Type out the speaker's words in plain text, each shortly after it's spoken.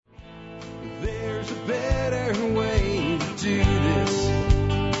better way to do this.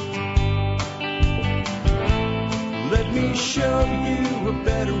 Let me show you a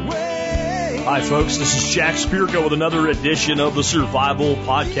better way. Hi, folks. This is Jack Spirko with another edition of the Survival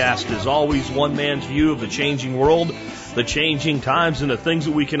Podcast. As always, one man's view of the changing world, the changing times, and the things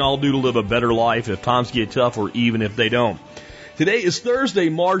that we can all do to live a better life if times get tough or even if they don't. Today is Thursday,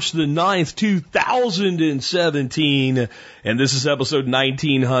 March the 9th, 2017, and this is episode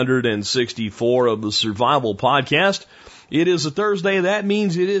 1964 of the Survival Podcast. It is a Thursday. That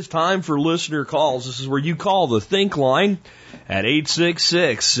means it is time for listener calls. This is where you call the Think line at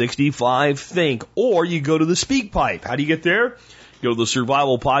 866-65-THINK, or you go to the Speak Pipe. How do you get there? Go to the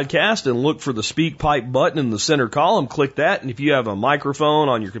Survival Podcast and look for the Speak Pipe button in the center column. Click that, and if you have a microphone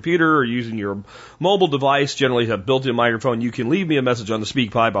on your computer or using your mobile device, generally have built-in microphone, you can leave me a message on the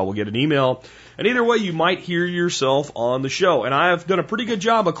Speak Pipe. I will get an email. And either way, you might hear yourself on the show. And I have done a pretty good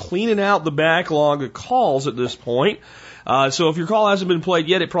job of cleaning out the backlog of calls at this point. So if your call hasn't been played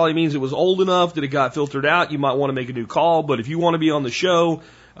yet, it probably means it was old enough that it got filtered out. You might want to make a new call. But if you want to be on the show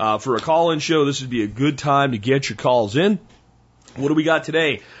for a call-in show, this would be a good time to get your calls in. What do we got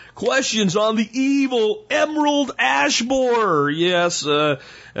today? Questions on the evil emerald ash borer. Yes,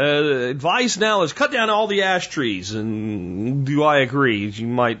 advice now is cut down all the ash trees. And do I agree? As you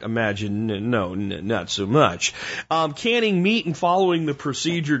might imagine, no, not so much. Canning meat and following the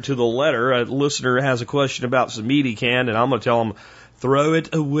procedure to the letter. A listener has a question about some meat he canned, and I'm going to tell him, throw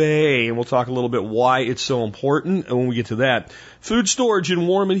it away. And we'll talk a little bit why it's so important when we get to that. Food storage in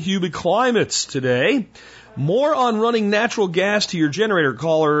warm and humid climates today. More on running natural gas to your generator.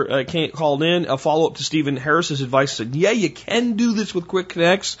 Caller called in. A follow-up to Stephen Harris's advice said, yeah, you can do this with Quick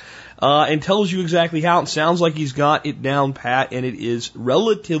Connects, and tells you exactly how. It sounds like he's got it down pat, and it is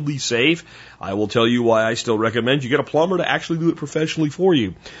relatively safe. I will tell you why I still recommend you get a plumber to actually do it professionally for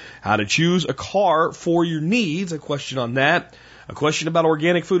you. How to choose a car for your needs. A question on that. A question about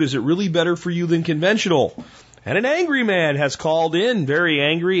organic food. Is it really better for you than conventional? And an angry man has called in, very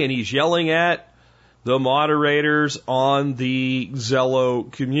angry, and he's yelling at the moderators on the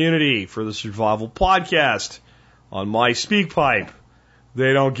Zello community for the Survival Podcast on my Speak Pipe.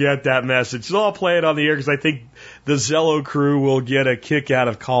 They don't get that message. So I'll play it on the air because I think the Zello crew will get a kick out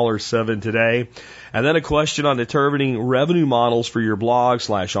of caller 7 today. And then a question on determining revenue models for your blog /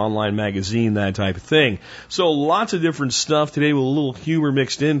 online magazine, that type of thing. So lots of different stuff today with a little humor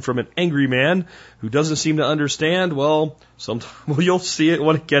mixed in from an angry man who doesn't seem to understand. Well, you'll see it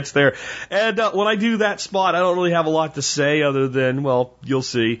when it gets there. And when I do that spot, I don't really have a lot to say other than, well, you'll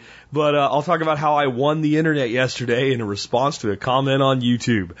see. But I'll talk about how I won the internet yesterday in a response to a comment on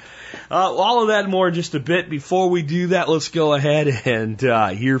YouTube. All of that and more in just a bit. Before we do that, let's go ahead and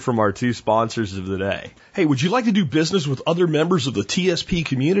hear from our two sponsors of the day. Hey, would you like to do business with other members of the TSP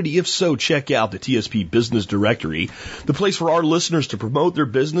community? If so, check out the TSP Business Directory, the place for our listeners to promote their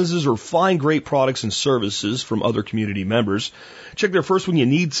businesses or find great products and services from other community members. Check there first when you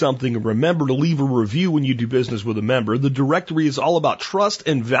need something, and remember to leave a review when you do business with a member. The directory is all about trust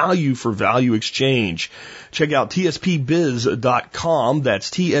and value for value exchange. Check out tspbiz.com. That's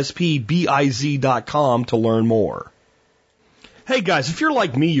tspbiz.com to learn more. Hey guys, if you're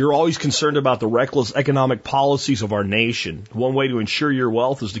like me, you're always concerned about the reckless economic policies of our nation. One way to ensure your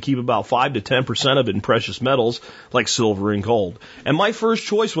wealth is to keep about 5 to 10% of it in precious metals like silver and gold. And my first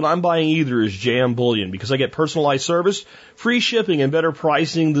choice when I'm buying either is JM Bullion, because I get personalized service, free shipping, and better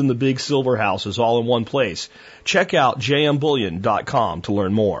pricing than the big silver houses all in one place. Check out jmbullion.com to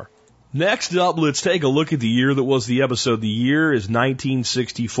learn more. Next up, let's take a look at the year that was the episode. The year is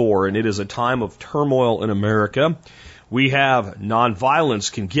 1964, and it is a time of turmoil in America. We have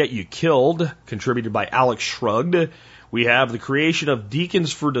Nonviolence Can Get You Killed, contributed by Alex Shrugged. We have the creation of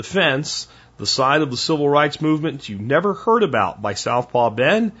Deacons for Defense, the side of the civil rights movement you never heard about, by Southpaw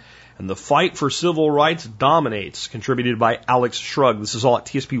Ben. And The Fight for Civil Rights Dominates, contributed by Alex Shrugged. This is all at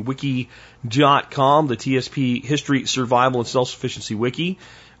tspwiki.com, the TSP History, Survival, and Self-Sufficiency Wiki.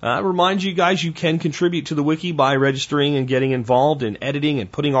 Remind you guys you can contribute to the wiki by registering and getting involved in editing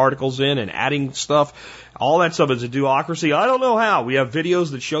and putting articles in and adding stuff. All that stuff is a duocracy. I don't know how. We have videos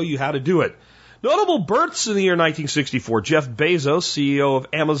that show you how to do it. Notable births in the year 1964. Jeff Bezos, CEO of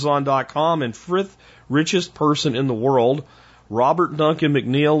Amazon.com and fifth richest person in the world. Robert Duncan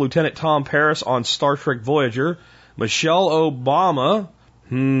McNeil, Lieutenant Tom Paris on Star Trek Voyager. Michelle Obama,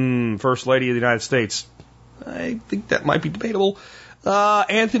 First Lady of the United States. I think that might be debatable.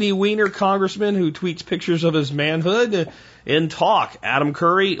 Anthony Weiner, congressman who tweets pictures of his manhood. In talk, Adam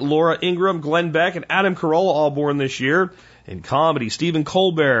Curry, Laura Ingraham, Glenn Beck, and Adam Carolla, all born this year. In comedy, Stephen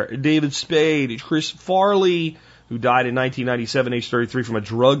Colbert, David Spade, Chris Farley, who died in 1997, age 33, from a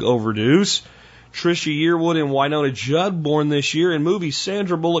drug overdose. Trisha Yearwood and Winona Judd born this year. In movies,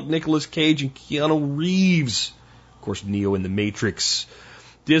 Sandra Bullock, Nicolas Cage, and Keanu Reeves. Of course, Neo in The Matrix.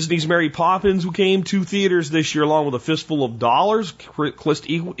 Disney's Mary Poppins came to theaters this year along with A Fistful of Dollars,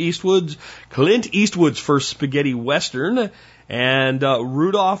 Clint Eastwood's first spaghetti western, and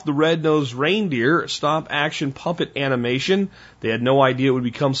Rudolph the Red-Nosed Reindeer, stop-action puppet animation. They had no idea it would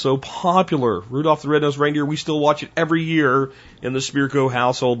become so popular. Rudolph the Red-Nosed Reindeer, we still watch it every year in the Spirko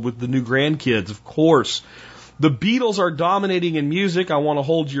household with the new grandkids, of course. The Beatles are dominating in music. I Want to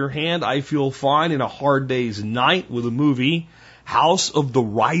Hold Your Hand, I Feel Fine, and A Hard Day's Night with a movie. House of the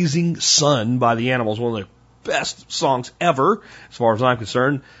Rising Sun by the Animals, one of the best songs ever, as far as I'm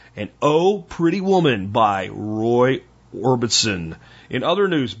concerned. And Oh, Pretty Woman by Roy Orbison. In other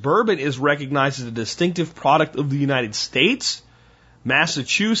news, bourbon is recognized as a distinctive product of the United States.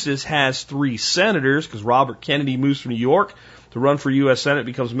 Massachusetts has 3 senators, because Robert Kennedy moves from New York to run for U.S. Senate,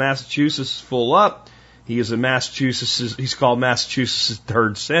 becomes Massachusetts full up. He's called Massachusetts'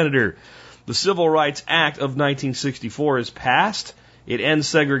 3rd senator. The Civil Rights Act of 1964 is passed. It ends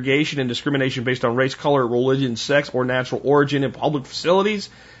segregation and discrimination based on race, color, religion, sex, or natural origin in public facilities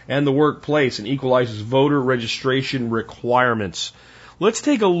and the workplace, and equalizes voter registration requirements. Let's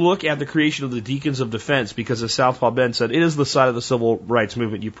take a look at the creation of the Deacons of Defense, because as Southpaw Ben said, it is the side of the civil rights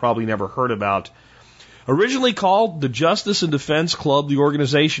movement you've probably never heard about. Originally called the Justice and Defense Club, the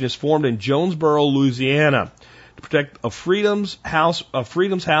organization is formed in Jonesboro, Louisiana, to protect a Freedom's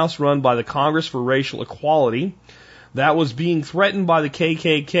House run by the Congress for Racial Equality that was being threatened by the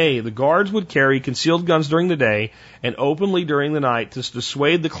KKK. The guards would carry concealed guns during the day and openly during the night to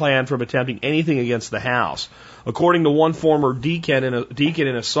dissuade the Klan from attempting anything against the house. According to one former deacon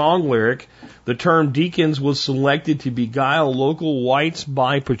in a song lyric, the term deacons was selected to beguile local whites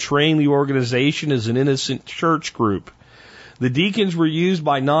by portraying the organization as an innocent church group. The deacons were used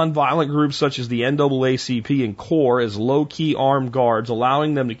by nonviolent groups such as the NAACP and CORE as low-key armed guards,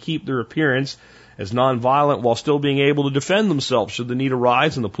 allowing them to keep their appearance as nonviolent while still being able to defend themselves should the need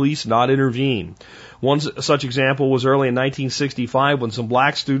arise and the police not intervene. One such example was early in 1965 when some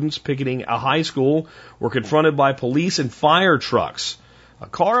black students picketing a high school were confronted by police and fire trucks. A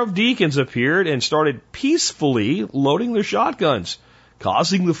car of deacons appeared and started peacefully loading their shotguns,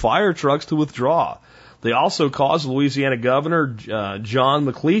 causing the fire trucks to withdraw. They also caused Louisiana Governor John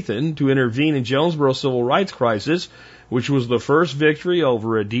McLeathan to intervene in Jonesboro's civil rights crisis, which was the first victory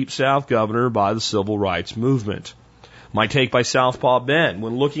over a Deep South governor by the civil rights movement. My take by Southpaw Ben,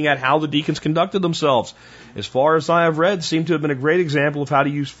 when looking at how the deacons conducted themselves, as far as I have read, seemed to have been a great example of how to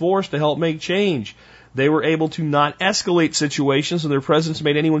use force to help make change. They were able to not escalate situations, and their presence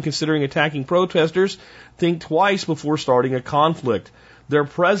made anyone considering attacking protesters think twice before starting a conflict. Their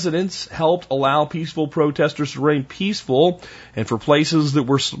presence helped allow peaceful protesters to remain peaceful, and for places that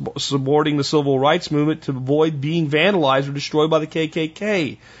were supporting the civil rights movement to avoid being vandalized or destroyed by the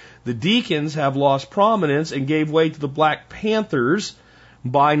KKK. The deacons have lost prominence and gave way to the Black Panthers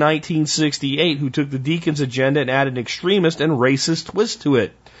by 1968, who took the deacons' agenda and added an extremist and racist twist to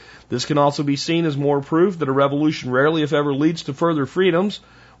it. This can also be seen as more proof that a revolution rarely, if ever, leads to further freedoms.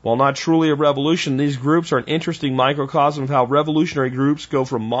 While not truly a revolution, these groups are an interesting microcosm of how revolutionary groups go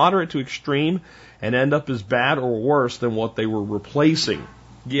from moderate to extreme and end up as bad or worse than what they were replacing.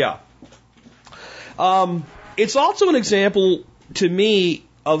 Yeah. It's also an example, to me,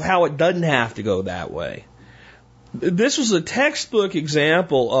 of how it doesn't have to go that way. This was a textbook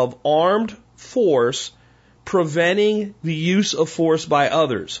example of armed force preventing the use of force by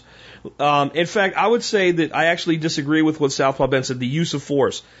others. In fact, I would say that I actually disagree with what Southpaw Ben said, the use of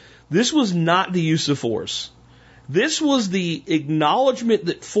force. This was not the use of force. This was the acknowledgement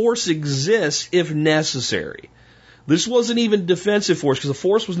that force exists if necessary. This wasn't even defensive force, because the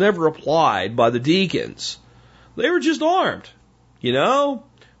force was never applied by the deacons. They were just armed. You know,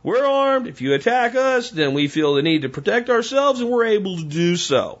 we're armed. If you attack us, then we feel the need to protect ourselves, and we're able to do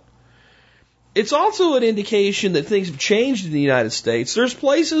so. It's also an indication that things have changed in the United States. There's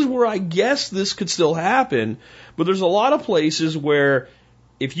places where I guess this could still happen, but there's a lot of places where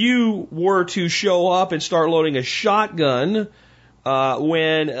if you were to show up and start loading a shotgun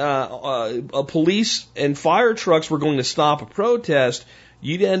when police and fire trucks were going to stop a protest,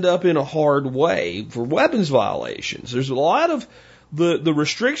 you'd end up in a hard way for weapons violations. There's a lot of the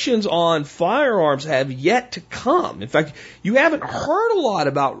restrictions on firearms have yet to come. In fact, you haven't heard a lot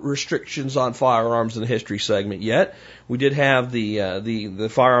about restrictions on firearms in the history segment yet. We did have the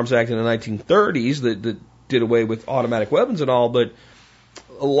Firearms Act in the 1930s that did away with automatic weapons and all, but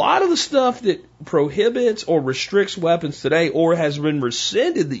a lot of the stuff that prohibits or restricts weapons today or has been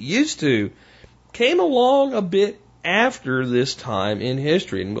rescinded that used to came along a bit after this time in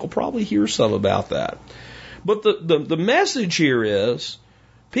history. And we'll probably hear some about that. But the message here is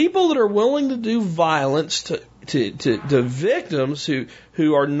people that are willing to do violence to victims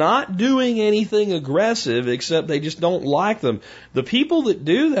who are not doing anything aggressive except they just don't like them. The people that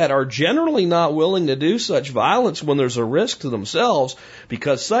do that are generally not willing to do such violence when there's a risk to themselves,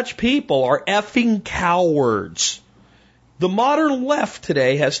 because such people are effing cowards. The modern left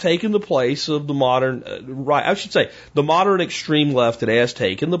today has taken the place of the modern right. I should say the modern extreme left today has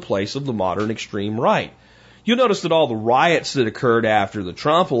taken the place of the modern extreme right. You'll notice that all the riots that occurred after the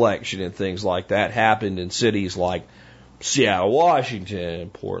Trump election and things like that happened in cities like Seattle,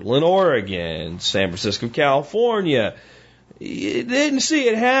 Washington, Portland, Oregon, San Francisco, California. You didn't see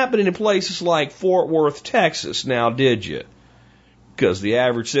it happening in places like Fort Worth, Texas, now did you? Because the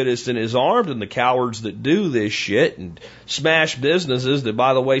average citizen is armed, and the cowards that do this shit and smash businesses that,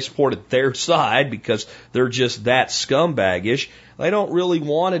 by the way, supported their side because they're just that scumbaggish, they don't really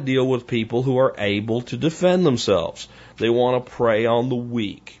want to deal with people who are able to defend themselves. They want to prey on the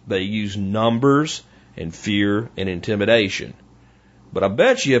weak. They use numbers and fear and intimidation. But I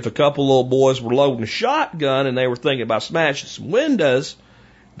bet you if a couple little boys were loading a shotgun and they were thinking about smashing some windows,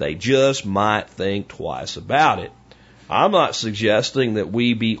 they just might think twice about it. I'm not suggesting that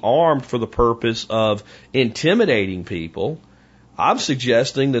we be armed for the purpose of intimidating people. I'm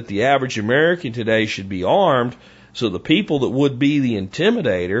suggesting that the average American today should be armed so the people that would be the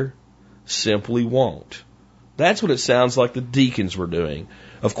intimidator simply won't. That's what it sounds like the deacons were doing.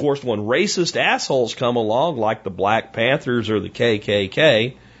 Of course, when racist assholes come along, like the Black Panthers or the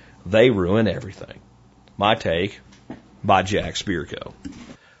KKK, they ruin everything. My take, by Jack Spirko.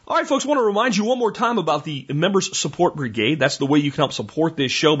 All right, folks, I want to remind you one more time about the Members Support Brigade. That's the way you can help support this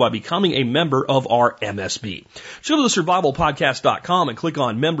show, by becoming a member of our MSB. Go to thesurvivalpodcast.com and click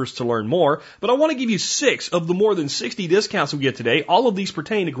on Members to learn more. But I want to give you 6 of the more than 60 discounts we get today. All of these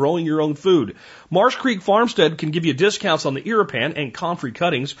pertain to growing your own food. Marsh Creek Farmstead can give you discounts on the Irripan and Comfrey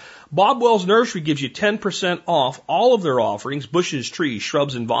cuttings. Bob Wells Nursery gives you 10% off all of their offerings, bushes, trees,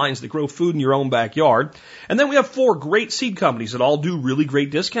 shrubs, and vines that grow food in your own backyard. And then we have 4 great seed companies that all do really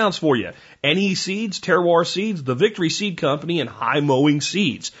great discounts for you. NE Seeds, Terroir Seeds, the Victory Seed Company, and High Mowing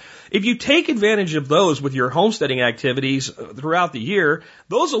Seeds. If you take advantage of those with your homesteading activities throughout the year,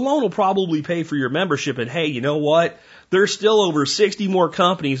 those alone will probably pay for your membership. And hey, you know what? There's still over 60 more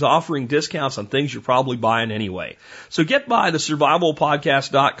companies offering discounts on things you're probably buying anyway. So get by the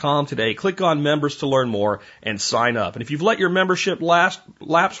survivalpodcast.com today, click on members to learn more, and sign up. And if you've let your membership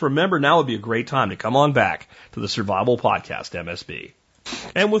lapse, remember now would be a great time to come on back to the Survival Podcast MSB.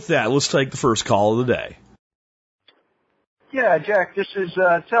 And with that, let's take the first call of the day. Yeah, Jack, this is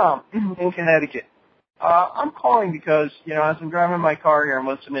Tom in Connecticut. I'm calling because, as I'm driving my car here, I'm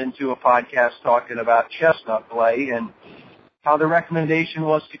listening to a podcast talking about chestnut blight and how the recommendation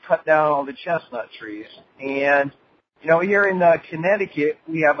was to cut down all the chestnut trees. And, here in Connecticut,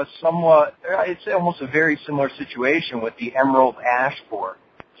 we have it's almost a very similar situation with the emerald ash borer.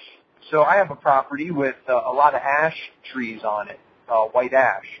 So I have a property with a lot of ash trees on it, white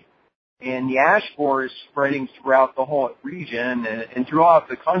ash. And the ash borer is spreading throughout the whole region and throughout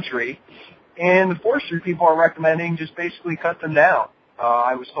the country. And the forestry people are recommending just basically cut them down.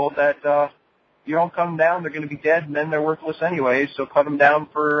 I was told that you don't cut them down, they're going to be dead, and then they're worthless anyway. So cut them down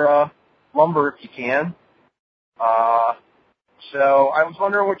for lumber if you can. So I was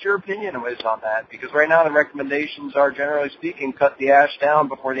wondering what your opinion was on that, because right now the recommendations are, generally speaking, cut the ash down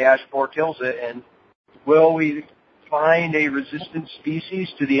before the ash borer kills it. And will we find a resistant species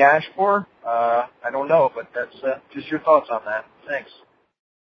to the ash borer? I don't know, but that's just your thoughts on that. Thanks.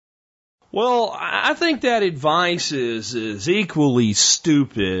 Well, I think that advice is equally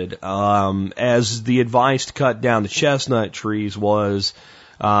stupid as the advice to cut down the chestnut trees was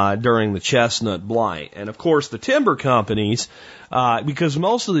during the chestnut blight. And, of course, the timber companies, because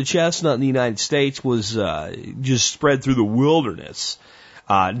most of the chestnut in the United States was just spread through the wilderness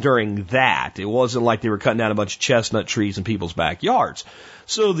during that. It wasn't like they were cutting down a bunch of chestnut trees in people's backyards.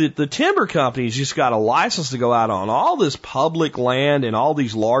 So the timber companies just got a license to go out on all this public land and all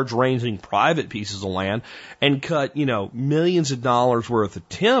these large-ranging private pieces of land and cut, millions of dollars worth of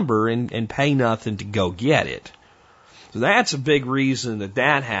timber and pay nothing to go get it. So that's a big reason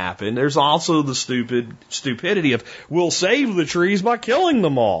that happened. There's also the stupidity of we'll save the trees by killing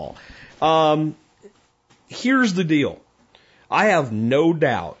them all. Here's the deal. I have no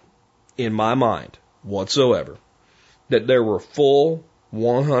doubt in my mind whatsoever that there were full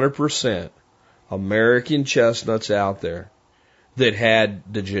 100% American chestnuts out there that had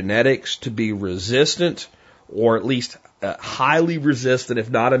the genetics to be resistant, or at least highly resistant, if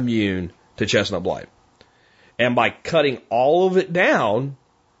not immune, to chestnut blight. And by cutting all of it down,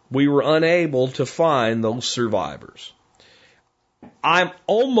 we were unable to find those survivors. I'm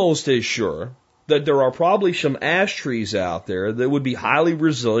almost as sure that there are probably some ash trees out there that would be highly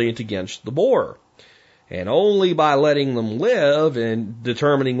resilient against the borer. And only by letting them live and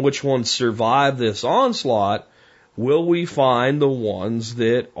determining which ones survive this onslaught will we find the ones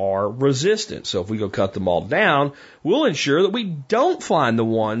that are resistant. So if we go cut them all down, we'll ensure that we don't find the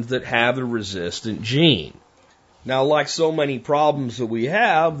ones that have the resistant gene. Now, like so many problems that we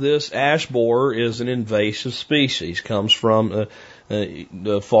have, this ash borer is an invasive species. Comes from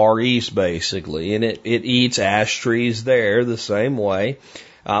the Far East, basically, and it eats ash trees there the same way.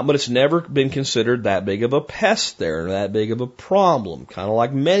 But it's never been considered that big of a pest there, that big of a problem, kind of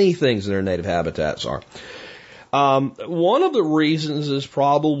like many things in their native habitats are. One of the reasons is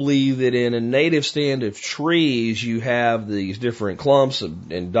probably that in a native stand of trees, you have these different clumps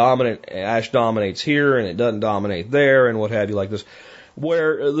and ash dominates here and it doesn't dominate there and what have you like this,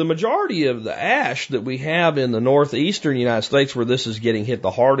 where the majority of the ash that we have in the northeastern United States where this is getting hit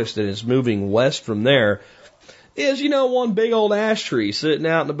the hardest and is moving west from there is, one big old ash tree sitting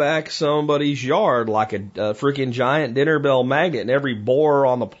out in the back of somebody's yard like a freaking giant dinner bell magnet, and every borer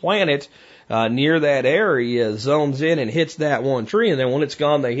on the planet near that area zones in and hits that one tree, and then when it's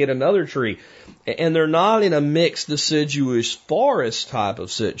gone, they hit another tree. And they're not in a mixed deciduous forest type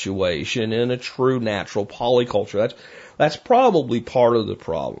of situation in a true natural polyculture. That's probably part of the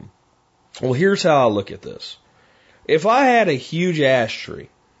problem. Well, here's how I look at this. If I had a huge ash tree,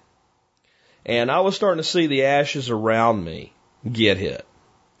 and I was starting to see the ashes around me get hit,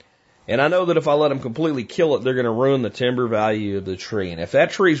 and I know that if I let them completely kill it, they're going to ruin the timber value of the tree. And if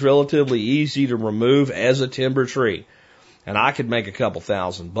that tree is relatively easy to remove as a timber tree, and I could make a couple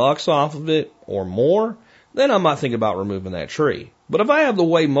 $1,000 off of it or more, then I might think about removing that tree. But if I have the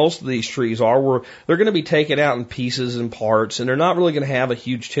way most of these trees are, where they're going to be taken out in pieces and parts, and they're not really going to have a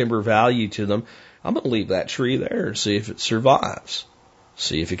huge timber value to them, I'm going to leave that tree there and see if it survives.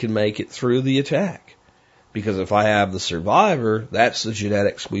 See if it can make it through the attack. Because if I have the survivor, that's the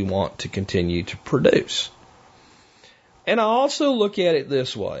genetics we want to continue to produce. And I also look at it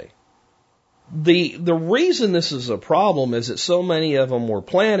this way. The reason this is a problem is that so many of them were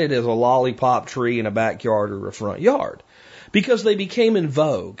planted as a lollipop tree in a backyard or a front yard. Because they became in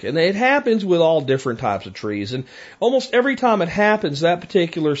vogue. And it happens with all different types of trees. And almost every time it happens, that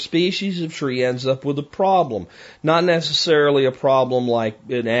particular species of tree ends up with a problem. Not necessarily a problem like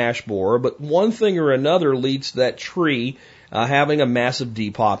an ash borer, but one thing or another leads to that tree having a massive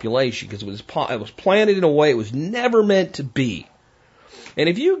depopulation. Because it was planted in a way it was never meant to be. And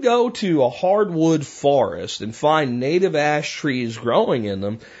if you go to a hardwood forest and find native ash trees growing in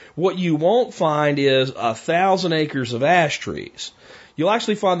them, what you won't find is 1,000 acres of ash trees. You'll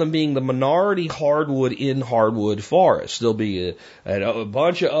actually find them being the minority hardwood in hardwood forests. There'll be a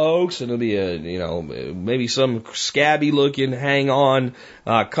bunch of oaks, and there'll be maybe some scabby looking hang-on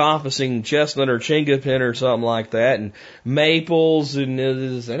compassing chestnut or chinkapin or something like that, and maples, and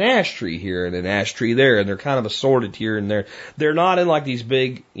there's an ash tree here and an ash tree there, and they're kind of assorted here and there. They're not in like these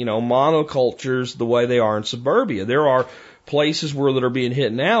big, monocultures the way they are in suburbia. There are places that are being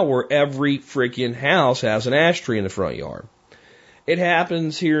hit now where every freaking house has an ash tree in the front yard. It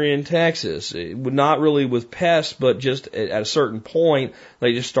happens here in Texas. Not really with pests, but just at a certain point,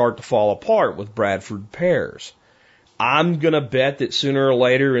 they just start to fall apart with Bradford pears. I'm going to bet that sooner or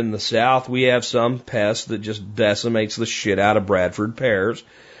later in the South, we have some pest that just decimates the shit out of Bradford pears,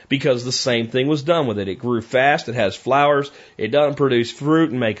 because the same thing was done with it. It grew fast, it has flowers, it doesn't produce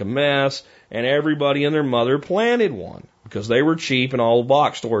fruit and make a mess, and everybody and their mother planted one because they were cheap and all the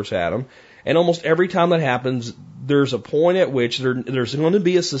box stores had them. And almost every time that happens, there's a point at which there's going to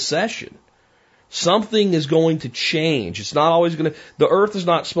be a secession. Something is going to change. It's not always going to, the earth is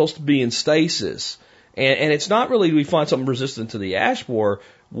not supposed to be in stasis. And it's not really, we find something resistant to the ash borer.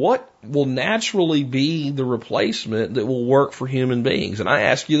 What will naturally be the replacement that will work for human beings? And I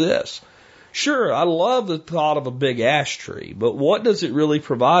ask you this. Sure, I love the thought of a big ash tree, but what does it really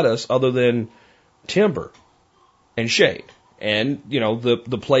provide us other than timber and shade? And,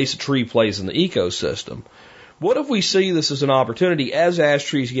 the place a tree plays in the ecosystem. What if we see this as an opportunity as ash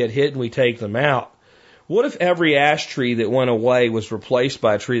trees get hit and we take them out? What if every ash tree that went away was replaced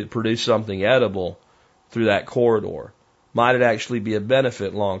by a tree that produced something edible through that corridor? Might it actually be a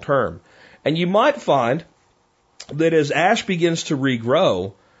benefit long term? And you might find that as ash begins to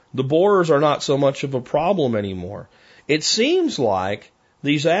regrow, the borers are not so much of a problem anymore. It seems like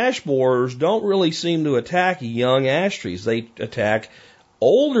these ash borers don't really seem to attack young ash trees. They attack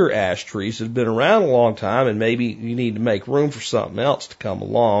older ash trees that have been around a long time, and maybe you need to make room for something else to come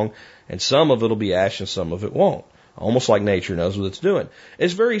along And some of it will be ash and some of it won't. Almost like nature knows what it's doing.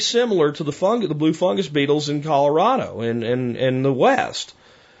 It's very similar to the blue fungus beetles in Colorado and the West.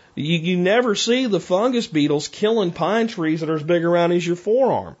 You never see the fungus beetles killing pine trees that are as big around as your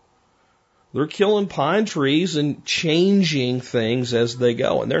forearm. They're killing pine trees and changing things as they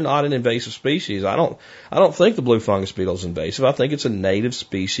go, and they're not an invasive species. I don't think the blue fungus beetle is invasive. I think it's a native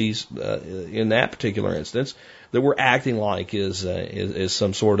species in that particular instance that we're acting like is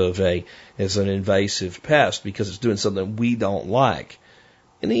some sort of is an invasive pest because it's doing something we don't like.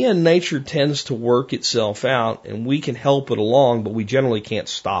 In the end, nature tends to work itself out, and we can help it along, but we generally can't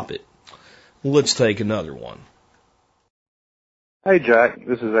stop it. Let's take another one. Hey, Jack.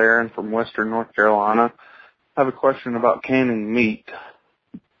 This is Aaron from Western North Carolina. I have a question about canning meat.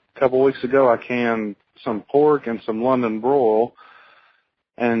 A couple weeks ago, I canned some pork and some London broil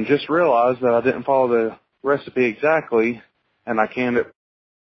and just realized that I didn't follow the recipe exactly, and I canned it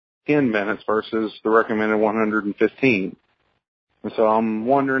 10 minutes versus the recommended 115. And so I'm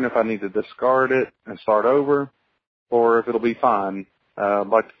wondering if I need to discard it and start over or if it'll be fine. I'd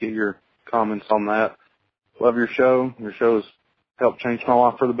like to get your comments on that. Love your show. Your show's helped change my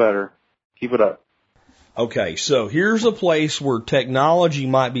life for the better. Keep it up. Okay, so here's a place where technology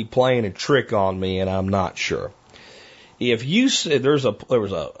might be playing a trick on me, and I'm not sure. If you said there was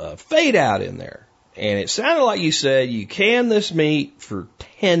a fade out in there, and it sounded like you said you can this meat for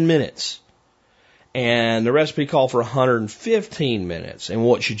 10 minutes, and the recipe called for 115 minutes, and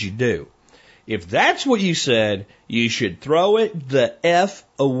what should you do? If that's what you said, you should throw it the F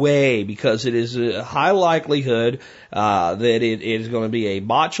away because it is a high likelihood that it is going to be a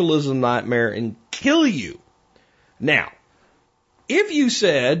botulism nightmare and kill you. Now, if you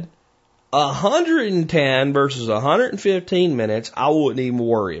said 110 versus 115 minutes, I wouldn't even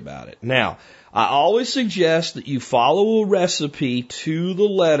worry about it. Now, I always suggest that you follow a recipe to the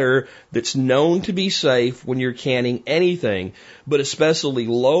letter that's known to be safe when you're canning anything, but especially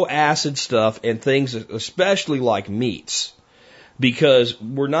low acid stuff and things especially like meats. Because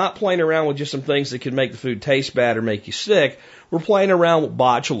we're not playing around with just some things that could make the food taste bad or make you sick. We're playing around with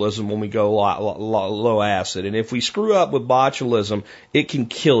botulism when we go low acid. And if we screw up with botulism, it can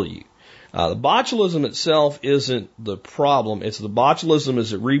kill you. The botulism itself isn't the problem. It's the botulism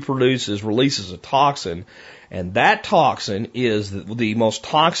as it reproduces, releases a toxin, and that toxin is the most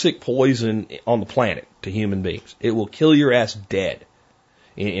toxic poison on the planet to human beings. It will kill your ass dead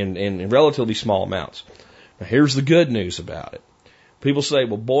in relatively small amounts. Now, here's the good news about it. People say,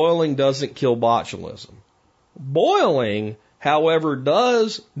 well, boiling doesn't kill botulism. Boiling, however,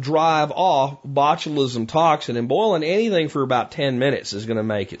 does drive off botulism toxin, and boiling anything for about 10 minutes is going to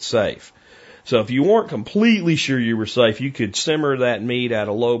make it safe. So if you weren't completely sure you were safe, you could simmer that meat at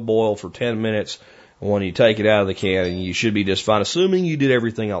a low boil for 10 minutes. When you take it out of the can, and you should be just fine, assuming you did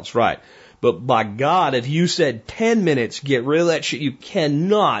everything else right. But by God, if you said 10 minutes, get rid of that shit. You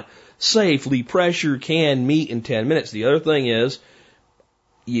cannot safely pressure can meat in 10 minutes. The other thing is,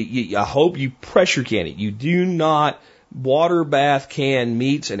 I hope you pressure can it. You do not water bath can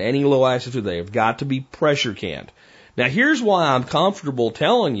meats and any low acid food. They have got to be pressure canned. Now, here's why I'm comfortable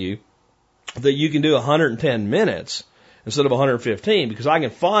telling you that you can do 110 minutes instead of 115, because I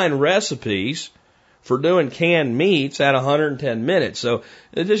can find recipes for doing canned meats at 110 minutes. So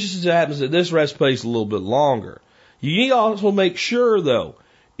it just happens that this recipe is a little bit longer. You need to also make sure, though,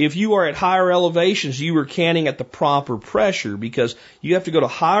 if you are at higher elevations, you are canning at the proper pressure, because you have to go to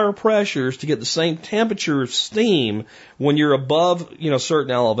higher pressures to get the same temperature of steam when you're above,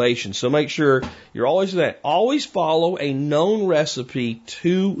 certain elevations. So make sure you're always that. Always follow a known recipe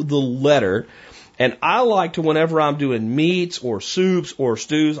to the letter. And I like to, whenever I'm doing meats or soups or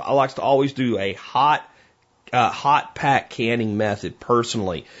stews, I like to always do a hot pack canning method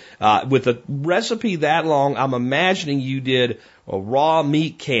personally. With a recipe that long, I'm imagining you did a raw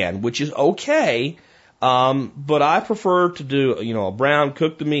meat can, which is okay, but I prefer to do, a brown,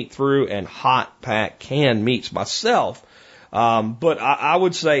 cook the meat through, and hot pack canned meats myself. But I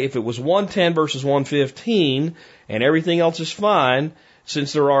would say if it was 110 versus 115 and everything else is fine,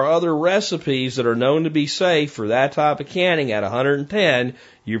 since there are other recipes that are known to be safe for that type of canning at 110,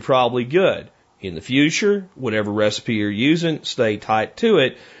 you're probably good. In the future, whatever recipe you're using, stay tight to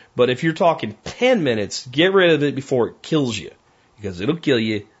it. But if you're talking 10 minutes, get rid of it before it kills you, because it'll kill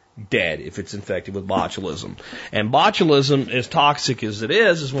you dead if it's infected with botulism. And botulism, as toxic as it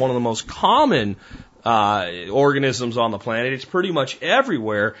is one of the most common organisms on the planet. It's pretty much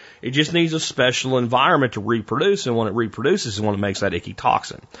everywhere. It just needs a special environment to reproduce, and when it reproduces is when it makes that icky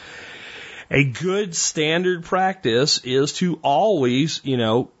toxin. A good standard practice is to always,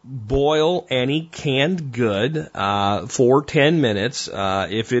 boil any canned good for 10 minutes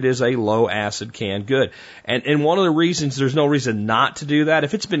if it is a low acid canned good. And one of the reasons, there's no reason not to do that.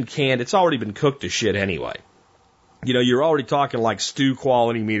 If it's been canned, it's already been cooked to shit anyway. You're already talking like stew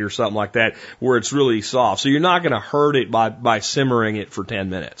quality meat or something like that where it's really soft. So you're not going to hurt it by simmering it for 10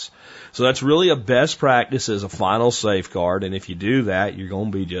 minutes. So that's really a best practice as a final safeguard. And if you do that, you're going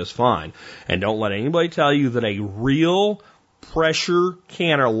to be just fine. And don't let anybody tell you that a real pressure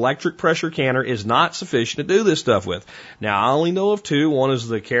canner, electric pressure canner, is not sufficient to do this stuff with. Now, I only know of two. One is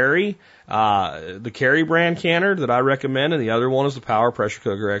the Carry brand canner that I recommend, and the other one is the Power Pressure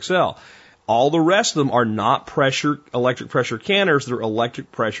Cooker XL. All the rest of them are not electric pressure canners. They're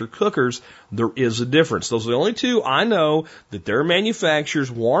electric pressure cookers. There is a difference. Those are the only two I know that their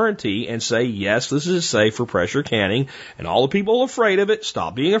manufacturers warranty and say, yes, this is safe for pressure canning. And all the people afraid of it,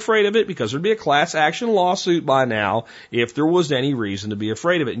 stop being afraid of it, because there'd be a class action lawsuit by now if there was any reason to be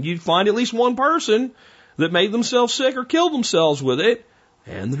afraid of it. And you'd find at least one person that made themselves sick or killed themselves with it,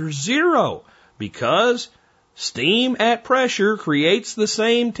 and there's zero, because steam at pressure creates the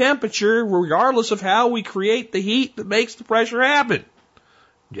same temperature regardless of how we create the heat that makes the pressure happen.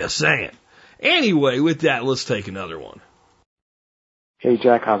 Just saying. Anyway, with that, let's take another one. Hey,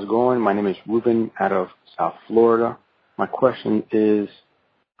 Jack, how's it going? My name is Ruben out of South Florida. My question is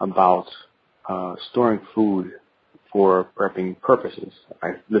about storing food for prepping purposes.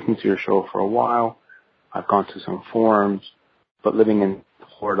 I've listened to your show for a while. I've gone to some forums, but living in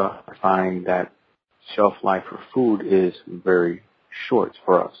Florida, I find that shelf life for food is very short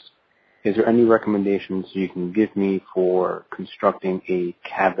for us. Is there any recommendations you can give me for constructing a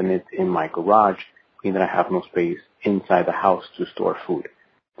cabinet in my garage, being that I have no space inside the house to store food?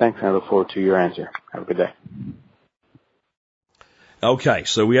 Thanks, and I look forward to your answer. Have a good day. Okay,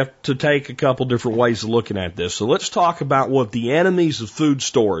 so we have to take a couple different ways of looking at this. So let's talk about what the enemies of food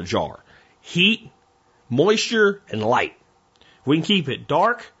storage are. Heat, moisture, and light. If we can keep it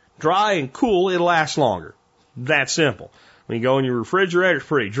dark, dry, and cool, it'll last longer. That simple. When you go in your refrigerator, it's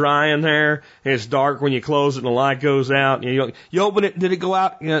pretty dry in there. It's dark when you close it and the light goes out. You open it, did it go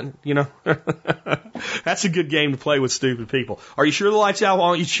out? That's a good game to play with stupid people. Are you sure the light's out? Why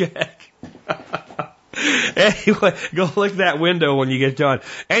don't you check? Anyway, go look at that window when you get done.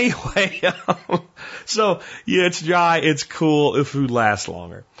 Anyway, it's dry, it's cool, the food lasts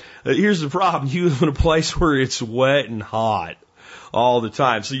longer. Here's the problem. You live in a place where it's wet and hot all the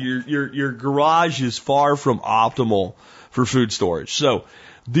time. So your garage is far from optimal for food storage. So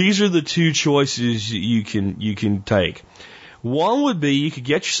these are the two choices you can take. One would be you could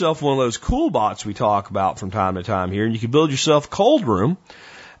get yourself one of those cool bots we talk about from time to time here, and you could build yourself a cold room.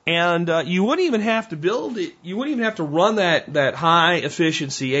 And you wouldn't even have to build it. You wouldn't even have to run that high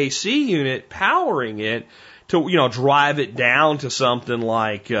efficiency AC unit powering it to drive it down to something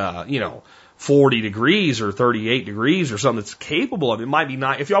like 40 degrees or 38 degrees or something that's capable of it. It might be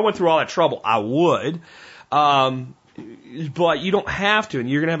nice. If y'all went through all that trouble, I would. But you don't have to, and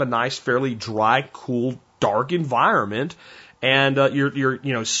you're gonna have a nice, fairly dry, cool, dark environment. And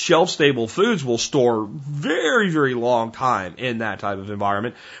your shelf-stable foods will store very, very long time in that type of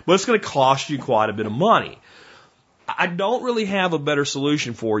environment, but it's going to cost you quite a bit of money. I don't really have a better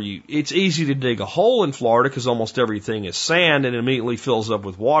solution for you. It's easy to dig a hole in Florida because almost everything is sand and it immediately fills up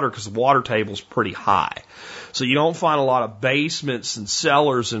with water because the water table's pretty high. So you don't find a lot of basements and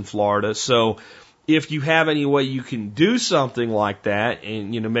cellars in Florida. So if you have any way you can do something like that,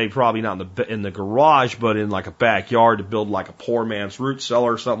 and maybe probably not in the garage, but in like a backyard to build like a poor man's root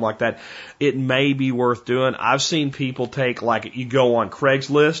cellar or something like that, it may be worth doing. I've seen people take you go on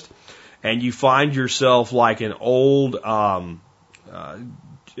Craigslist and you find yourself like an old,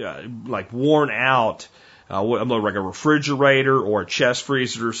 like worn out, like a refrigerator or a chest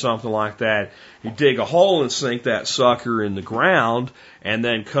freezer or something like that. You dig a hole and sink that sucker in the ground and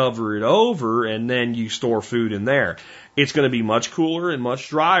then cover it over, and then you store food in there. It's going to be much cooler and much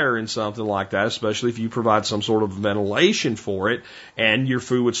drier in something like that, especially if you provide some sort of ventilation for it, and your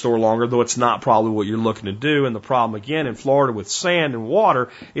food would store longer, though it's not probably what you're looking to do. And the problem, again, in Florida with sand and water,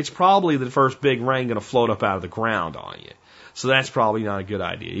 it's probably the first big rain going to float up out of the ground on you. So that's probably not a good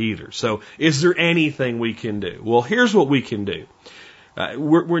idea either. So is there anything we can do? Well, here's what we can do.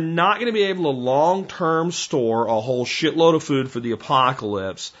 We're not going to be able to long-term store a whole shitload of food for the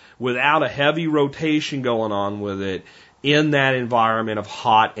apocalypse without a heavy rotation going on with it in that environment of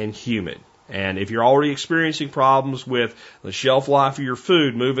hot and humid. And if you're already experiencing problems with the shelf life of your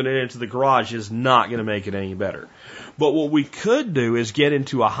food, moving it into the garage is not going to make it any better. But what we could do is get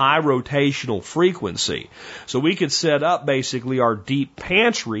into a high rotational frequency. So we could set up basically our deep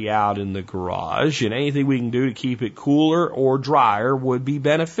pantry out in the garage, and anything we can do to keep it cooler or drier would be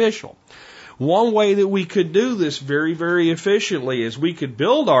beneficial. One way that we could do this very, very efficiently is we could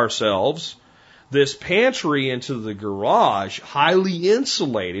build ourselves this pantry into the garage, highly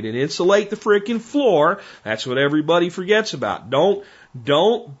insulated, and insulate the freaking floor. That's what everybody forgets about. Don't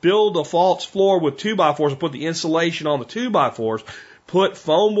build a false floor with 2x4s and put the insulation on the 2x4s. Put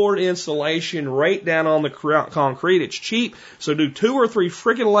foam board insulation right down on the concrete. It's cheap, so do 2 or 3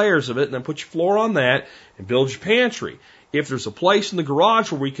 freaking layers of it, and then put your floor on that and build your pantry. If there's a place in the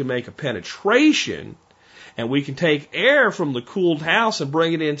garage where we can make a penetration, and we can take air from the cooled house and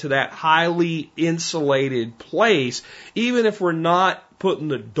bring it into that highly insulated place, even if we're not putting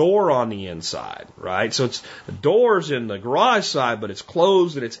the door on the inside, right? So it's the door's in the garage side, but it's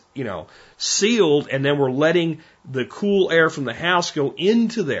closed and it's, sealed, and then we're letting the cool air from the house go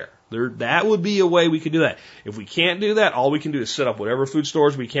into there. That would be a way we could do that. If we can't do that, all we can do is set up whatever food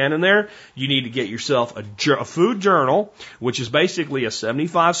stores we can in there. You need to get yourself a food journal, which is basically a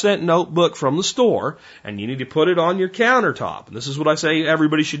 75-cent notebook from the store, and you need to put it on your countertop. And this is what I say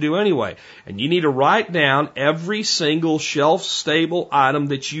everybody should do anyway. And you need to write down every single shelf-stable item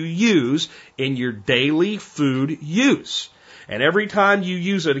that you use in your daily food use. And every time you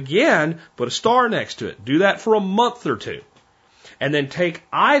use it again, put a star next to it. Do that for a month or 2. And then take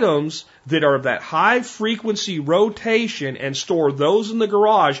items that are of that high frequency rotation and store those in the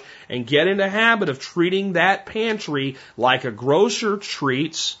garage and get in the habit of treating that pantry like a grocer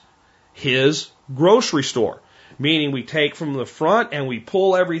treats his grocery store. Meaning we take from the front and we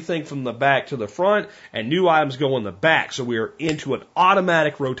pull everything from the back to the front, and new items go in the back. So we are into an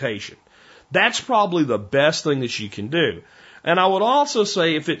automatic rotation. That's probably the best thing that you can do. And I would also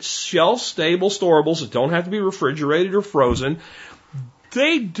say if it's shelf-stable storables that don't have to be refrigerated or frozen,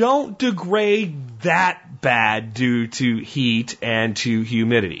 they don't degrade that bad due to heat and to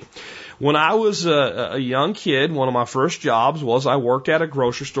humidity. When I was a young kid, one of my first jobs was I worked at a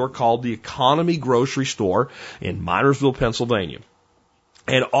grocery store called the Economy Grocery Store in Minersville, Pennsylvania.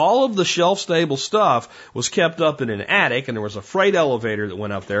 And all of the shelf-stable stuff was kept up in an attic, and there was a freight elevator that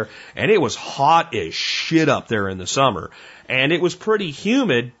went up there, and it was hot as shit up there in the summer. And it was pretty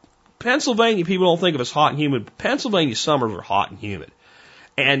humid. Pennsylvania, people don't think of it as hot and humid, but Pennsylvania summers are hot and humid.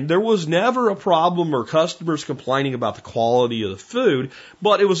 And there was never a problem or customers complaining about the quality of the food,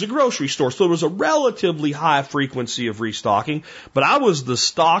 but it was a grocery store, so there was a relatively high frequency of restocking, but I was the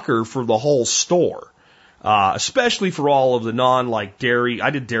stocker for the whole store. Especially for all of the dairy.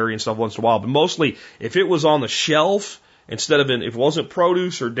 I did dairy and stuff once in a while, but mostly if it was on the shelf, if it wasn't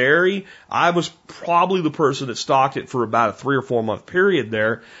produce or dairy, I was probably the person that stocked it for about a 3 or 4 month period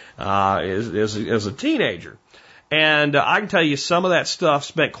there, as a teenager. And I can tell you some of that stuff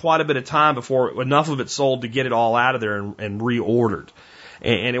spent quite a bit of time before enough of it sold to get it all out of there and reordered.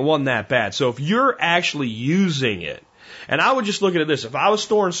 And it wasn't that bad. So if you're actually using it, and I would just look at it this, if I was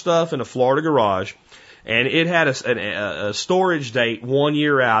storing stuff in a Florida garage, and it had a storage date 1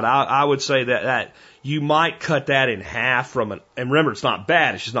 year out, I would say that you might cut that in half and remember, it's not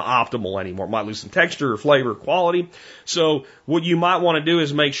bad, it's just not optimal anymore. It might lose some texture or flavor or quality. So what you might want to do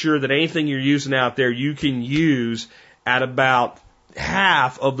is make sure that anything you're using out there, you can use at about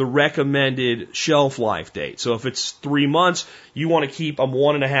half of the recommended shelf life date. So if it's 3 months, you want to keep a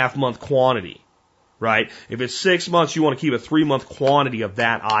 1.5 month quantity, right? If it's 6 months, you want to keep a 3 month quantity of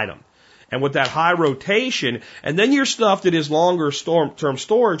that item. And with that high rotation, and then your stuff that is longer term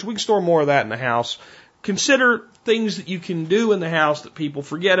storage, we can store more of that in the house. Consider things that you can do in the house that people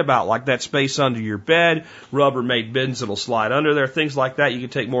forget about, like that space under your bed, Rubbermaid bins that'll slide under there, things like that. You can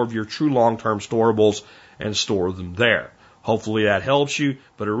take more of your true long-term storables and store them there. Hopefully that helps you.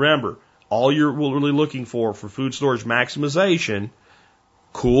 But remember, all you're really looking for food storage maximization,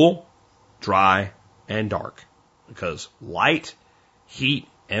 cool, dry, and dark. Because light, heat,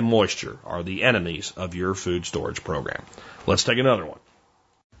 and moisture are the enemies of your food storage program. Let's take another one.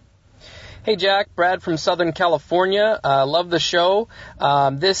 Hey Jack, Brad from Southern California. Love the show.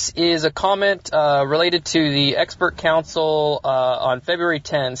 This is a comment related to the expert council on February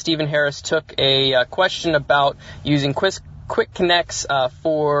 10. Stephen Harris took a question about using quick connects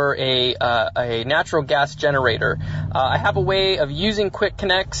for a natural gas generator. I have a way of using quick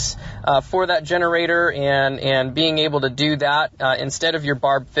connects for that generator and being able to do that instead of your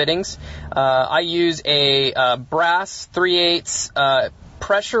barb fittings. I use a brass 3/8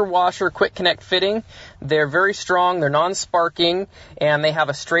 pressure washer quick connect fitting They're very strong, they're non-sparking, and they have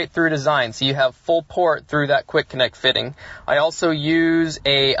a straight-through design, so you have full port through that quick connect fitting. I also use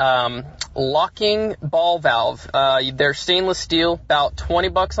a locking ball valve. They're stainless steel, about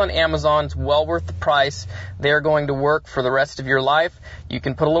 $20 on Amazon. It's well worth the price. They're going to work for the rest of your life. You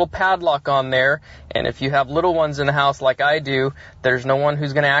can put a little padlock on there, and if you have little ones in the house like I do, there's no one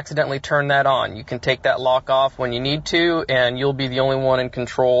who's going to accidentally turn that on. You can take that lock off when you need to, and you'll be the only one in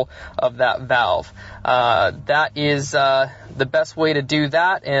control of that valve. That is the best way to do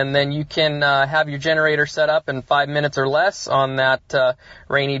that, and then you can have your generator set up in 5 minutes or less on that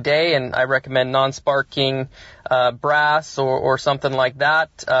rainy day, and I recommend non-sparking brass or something like that,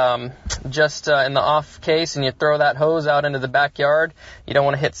 just in the off case, and you throw that hose out into the backyard. You don't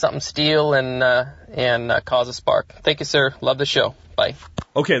want to hit something steel and cause a spark. Thank you, sir. Love the show. Bye.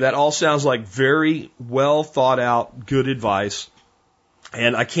 Okay, that all sounds like very well thought out, good advice,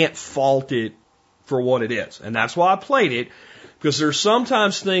 and I can't fault it for what it is. And that's why I played it, because there's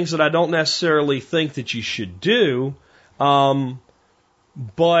sometimes things that I don't necessarily think that you should do,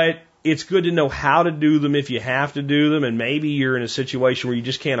 but it's good to know how to do them if you have to do them, and maybe you're in a situation where you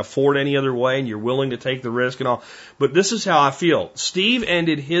just can't afford any other way and you're willing to take the risk and all. But this is how I feel. Steve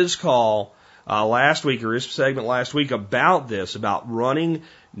ended his call last week, or his segment last week, about this, about running.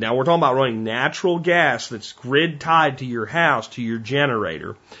 Now we're talking about running natural gas that's grid tied to your house, to your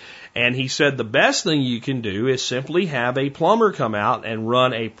generator. And he said the best thing you can do is simply have a plumber come out and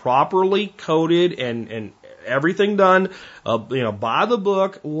run a properly coated and everything done, by the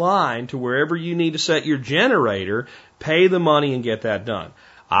book line to wherever you need to set your generator, pay the money and get that done.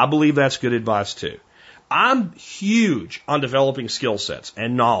 I believe that's good advice too. I'm huge on developing skill sets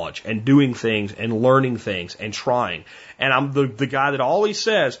and knowledge and doing things and learning things and trying. And I'm the guy that always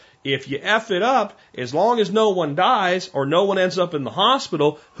says, if you F it up, as long as no one dies or no one ends up in the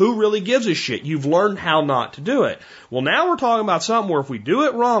hospital, who really gives a shit? You've learned how not to do it. Well, now we're talking about something where if we do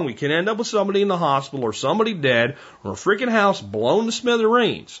it wrong, we can end up with somebody in the hospital or somebody dead or a freaking house blown to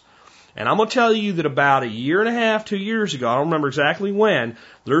smithereens. And I'm going to tell you that about 1.5 years, 2 years ago, I don't remember exactly when,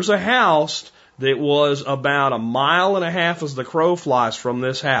 there's a house that was about 1.5 miles as the crow flies from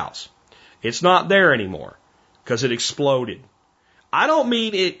this house. It's not there anymore because it exploded. I don't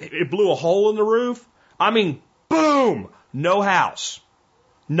mean it blew a hole in the roof. I mean, boom, no house.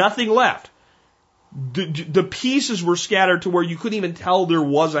 Nothing left. The pieces were scattered to where you couldn't even tell there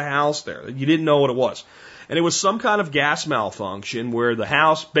was a house there. You didn't know what it was. And it was some kind of gas malfunction where the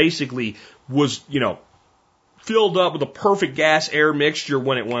house basically was, filled up with a perfect gas-air mixture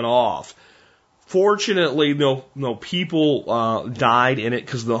when it went off. Fortunately, no people died in it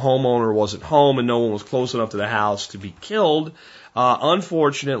because the homeowner wasn't home and no one was close enough to the house to be killed.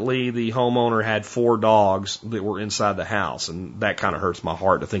 Unfortunately, the homeowner had 4 dogs that were inside the house, and that kind of hurts my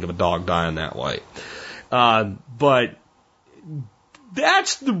heart to think of a dog dying that way. But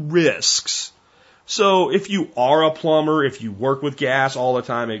that's the risks. So if you are a plumber, if you work with gas all the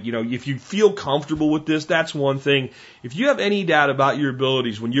time, if you feel comfortable with this, that's one thing. If you have any doubt about your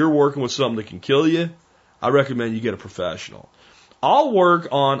abilities when you're working with something that can kill you, I recommend you get a professional. I'll work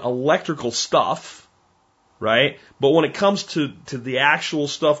on electrical stuff, right? But when it comes to the actual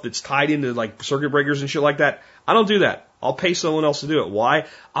stuff that's tied into like circuit breakers and shit like that, I don't do that. I'll pay someone else to do it. Why?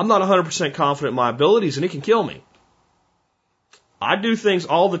 I'm not 100% confident in my abilities and it can kill me. I do things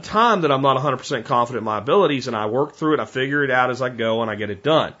all the time that I'm not 100% confident in my abilities, and I work through it, I figure it out as I go, and I get it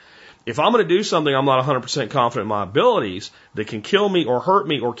done. If I'm going to do something I'm not 100% confident in my abilities that can kill me or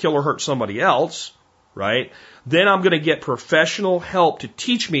kill or hurt somebody else, right, then I'm going to get professional help to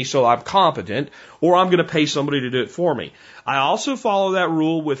teach me so I'm competent, or I'm going to pay somebody to do it for me. I also follow that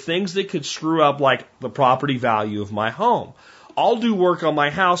rule with things that could screw up, like the property value of my home. I'll do work on my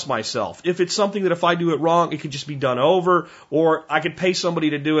house myself. If it's something that if I do it wrong, it could just be done over, or I could pay somebody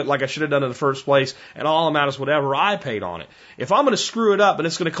to do it like I should have done in the first place, and all I'm out is whatever I paid on it. If I'm going to screw it up and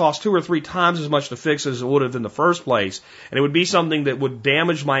it's going to cost 2 or 3 times as much to fix as it would have in the first place, and it would be something that would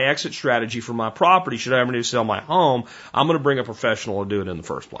damage my exit strategy for my property should I ever need to sell my home, I'm going to bring a professional to do it in the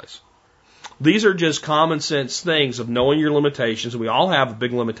first place. These are just common sense things of knowing your limitations, and we all have a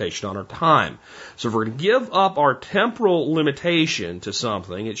big limitation on our time. So if we're going to give up our temporal limitation to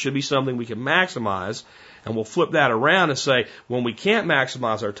something, it should be something we can maximize, and we'll flip that around and say, when we can't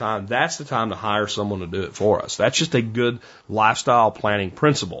maximize our time, that's the time to hire someone to do it for us. That's just a good lifestyle planning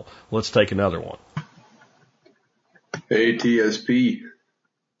principle. Let's take another one. Hey, TSP.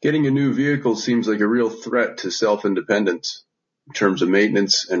 Getting a new vehicle seems like a real threat to self-independence in terms of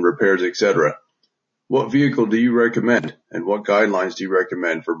maintenance and repairs, etc. What vehicle do you recommend, and what guidelines do you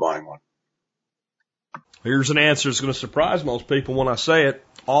recommend for buying one? Here's an answer that's going to surprise most people when I say it.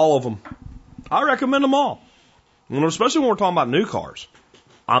 All of them. I recommend them all. Especially when we're talking about new cars.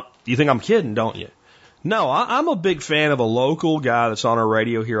 You think I'm kidding, don't you? No, I'm a big fan of a local guy that's on our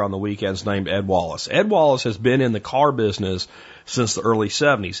radio here on the weekends named Ed Wallace. Ed Wallace has been in the car business since the early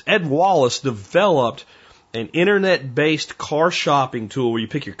 70s. Ed Wallace developed an internet-based car shopping tool where you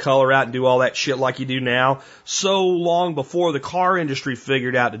pick your color out and do all that shit like you do now so long before the car industry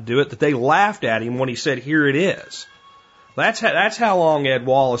figured out to do it that they laughed at him when he said, here it is. That's how long Ed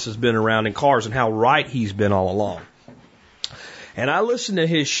Wallace has been around in cars and how right he's been all along. And I listen to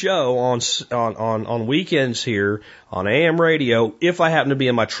his show on weekends here on AM radio if I happen to be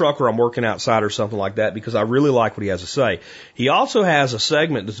in my truck or I'm working outside or something like that because I really like what he has to say. He also has a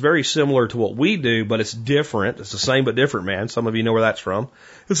segment that's very similar to what we do, but it's different. It's the same but different, man. Some of you know where that's from.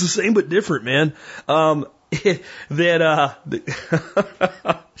 It's the same but different, man.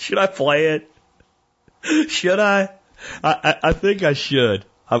 Should I play it? Should I? I think I should.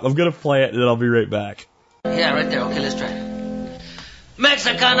 I'm going to play it and then I'll be right back. Yeah, right there. Okay, let's try it.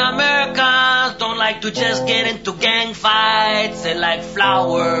 Mexican Americans don't like to just get into gang fights. They like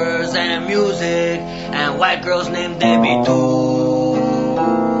flowers and music and white girls named Debbie too.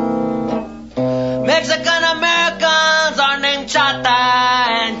 Mexican Americans are named Chata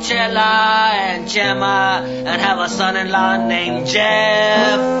and Chela and Chema and have a son-in-law named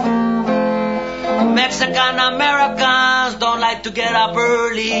Jeff. Mexican Americans don't like to get up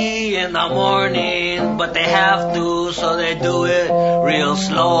early in the morning, but they have to, so they do it real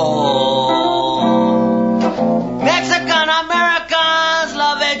slow. Mexican Americans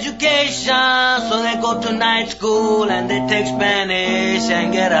love education, so they go to night school and they take Spanish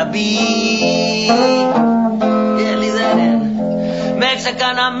and get a B. Yeah, leave that in.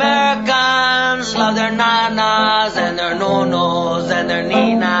 Mexican Americans love their nanas and their nonos and their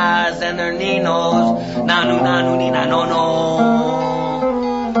ninas and their ninos. Nanu, nanu, nina, no, no.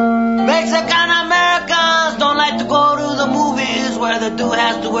 Mexican Americans don't like to go to the movies where the dude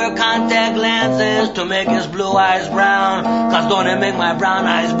has to wear contact lenses to make his blue eyes brown. Cause don't it make my brown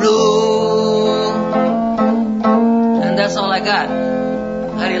eyes blue? And that's all I got.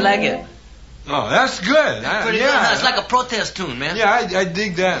 How do you like it? Oh, that's good. Pretty good. It's like a protest tune, man. Yeah, I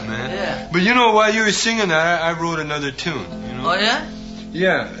dig that, man. Yeah. But you know, while you were singing that, I wrote another tune. You know? Oh, yeah?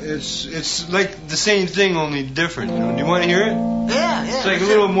 Yeah, it's like the same thing, only different. You know? Do you want to hear it? Yeah. It's like a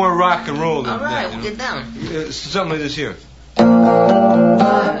little more rock and roll than all right, that. We'll get down. It's something like this here.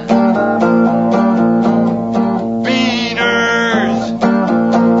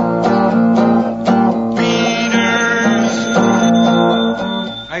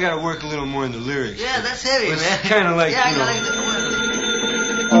 I gotta work a little more in the lyrics. Yeah, that's heavy, it's man. Kind of like, yeah, you know.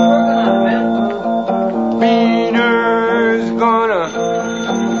 Beaner's gonna.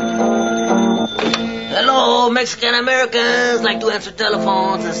 Hello, Mexican Americans like to answer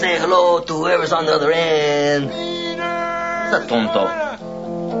telephones and say hello to whoever's on the other end. Está tonto.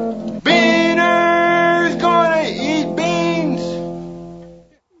 Beaner's gonna eat beans.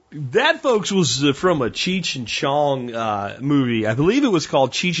 That, folks, was from a Cheech and Chong movie. I believe it was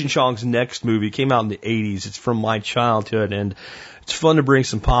called Cheech and Chong's Next Movie. It came out in the 80s. It's from my childhood, and it's fun to bring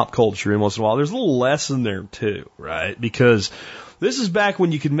some pop culture in once in a while. There's a little lesson there, too, right? Because this is back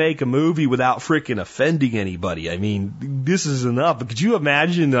when you could make a movie without frickin' offending anybody. I mean, this is enough. But could you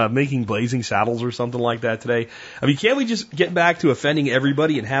imagine making Blazing Saddles or something like that today? I mean, can't we just get back to offending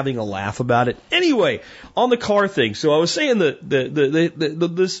everybody and having a laugh about it? Anyway, on the car thing. So I was saying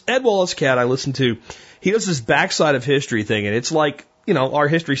this Ed Wallace cat I listened to, he does this backside of history thing, and it's like, you know, our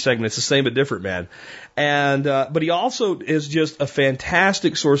history segment. It's the same but different, man. And but he also is just a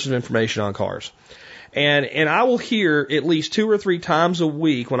fantastic source of information on cars. And I will hear at least 2 or 3 times a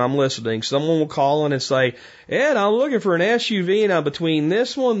week when I'm listening, someone will call in and say, Ed, I'm looking for an SUV now between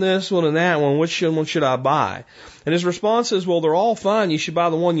this one, and that one. Which one should I buy? And his response is, well, they're all fine. You should buy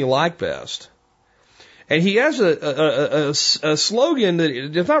the one you like best. And he has a slogan that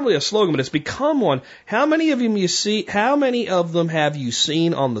it's not really a slogan, but it's become one. How many of them have you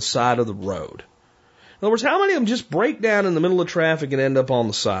seen on the side of the road? In other words, how many of them just break down in the middle of traffic and end up on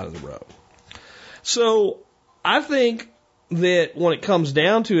the side of the road? So I think that when it comes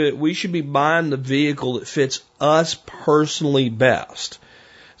down to it, we should be buying the vehicle that fits us personally best.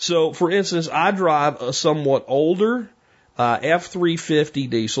 So, for instance, I drive a somewhat older F-350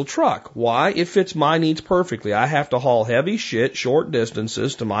 diesel truck. Why? It fits my needs perfectly. I have to haul heavy shit short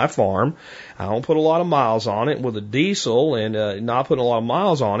distances to my farm. I don't put a lot of miles on it. With a diesel and not putting a lot of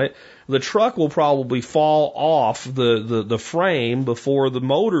miles on it, the truck will probably fall off the frame before the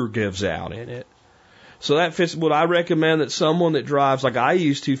motor gives out in it. So that fits. Would I recommend that someone that drives, like I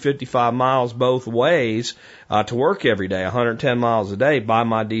use 255 miles both ways to work every day, 110 miles a day, buy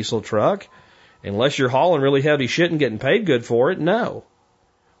my diesel truck? Unless you're hauling really heavy shit and getting paid good for it, no.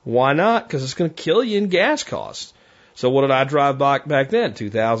 Why not? Because it's going to kill you in gas costs. So what did I drive back then?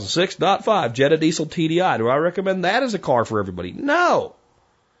 2006.5 Jetta Diesel TDI. Do I recommend that as a car for everybody? No.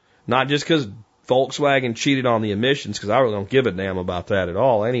 Not just because Volkswagen cheated on the emissions, because I really don't give a damn about that at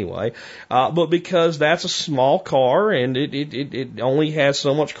all anyway, but because that's a small car and it only has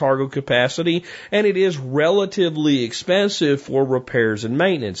so much cargo capacity, and it is relatively expensive for repairs and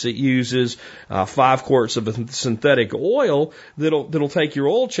maintenance. It uses 5 quarts of synthetic oil that'll take your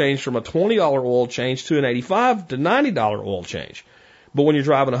oil change from a $20 oil change to an $85 to $90 oil change. But when you're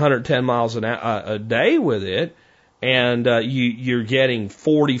driving 110 miles a day with it, and you're getting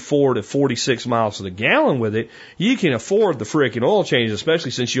 44 to 46 miles to the gallon with it, you can afford the frickin' oil changes, especially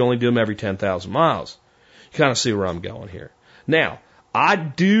since you only do them every 10,000 miles. You kind of see where I'm going here. Now, I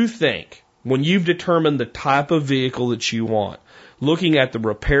do think when you've determined the type of vehicle that you want, looking at the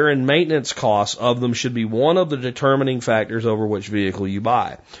repair and maintenance costs of them should be one of the determining factors over which vehicle you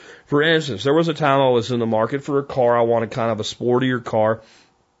buy. For instance, there was a time I was in the market for a car. I wanted kind of a sportier car.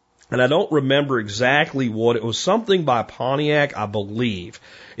 And I don't remember exactly what it was. Something by Pontiac, I believe.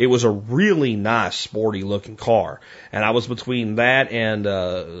 It was a really nice, sporty looking car. And I was between that and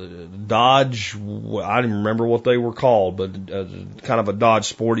Dodge. I don't remember what they were called, but kind of a Dodge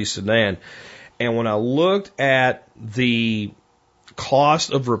sporty sedan. And when I looked at the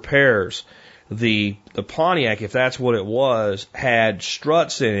cost of repairs, the Pontiac, if that's what it was, had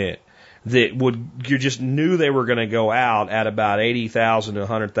struts in it that you just knew they were going to go out at about 80,000 to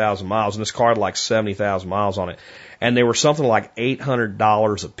 100,000 miles, and this car had like 70,000 miles on it, and they were something like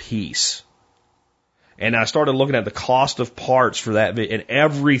 $800 a piece. And I started looking at the cost of parts for that, and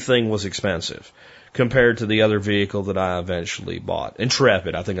everything was expensive compared to the other vehicle that I eventually bought.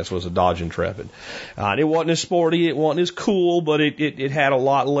 Intrepid, I think that was a Dodge Intrepid. It wasn't as sporty, it wasn't as cool, but it had a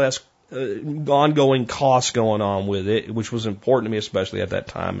lot less ongoing costs going on with it, which was important to me, especially at that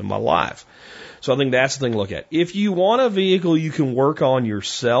time in my life. So I think that's the thing to look at. If you want a vehicle you can work on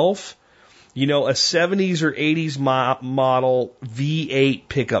yourself, a 70s or 80s model V8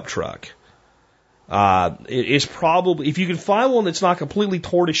 pickup truck. It is probably, if you can find one that's not completely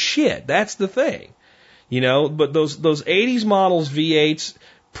torn to shit, that's the thing. But those 80s models V8s,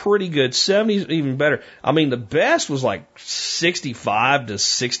 pretty good. 70s even better. I mean, the best was like 65 to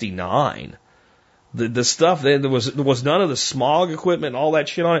 69. The stuff, there was none of the smog equipment and all that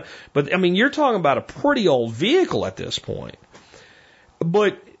shit on it. But I mean, you're talking about a pretty old vehicle at this point.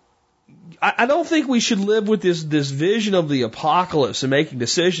 But I don't think we should live with this vision of the apocalypse and making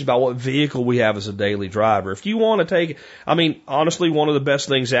decisions about what vehicle we have as a daily driver. If you want to honestly, one of the best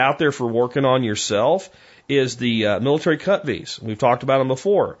things out there for working on yourself is the military cut Vs. We've talked about them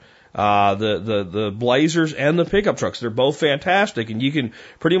before. The Blazers and the pickup trucks. They're both fantastic, and you can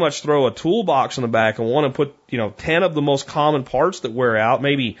pretty much throw a toolbox in the back and want to put 10 of the most common parts that wear out,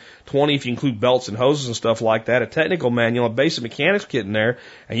 maybe 20 if you include belts and hoses and stuff like that, a technical manual, a basic mechanics kit in there,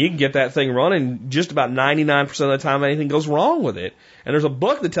 and you can get that thing running just about 99% of the time anything goes wrong with it. And there's a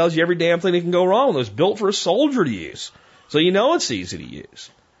book that tells you every damn thing that can go wrong with it. It's built for a soldier to use. So it's easy to use.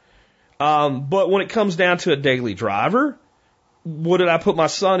 But when it comes down to a daily driver, what did I put my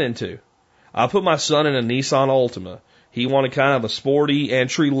son into? I put my son in a Nissan Altima. He wanted kind of a sporty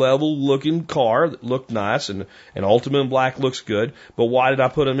entry-level looking car that looked nice, and Altima in black looks good. But why did I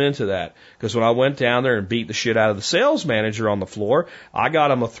put him into that? Because when I went down there and beat the shit out of the sales manager on the floor, I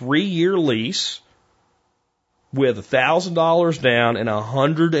got him a 3-year lease with $1,000 down and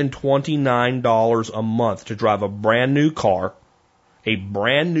 $129 a month to drive a brand new car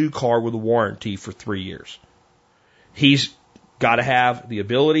with a warranty for 3 years. He's got to have the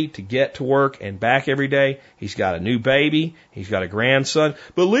ability to get to work and back every day. He's got a new baby. He's got a grandson.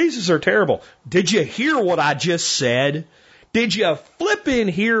 But leases are terrible. Did you hear what I just said? Did you flippin'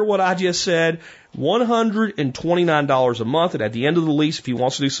 hear what I just said? $129 a month, and at the end of the lease, if he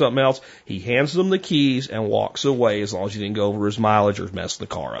wants to do something else, he hands them the keys and walks away as long as he didn't go over his mileage or mess the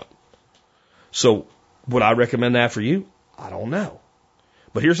car up. So, would I recommend that for you? I don't know.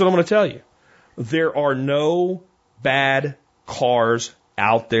 But here's what I'm going to tell you. There are no bad cars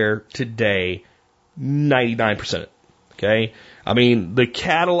out there today, 99% of it. Okay? I mean, the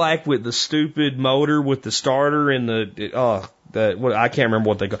Cadillac with the stupid motor with the starter and I can't remember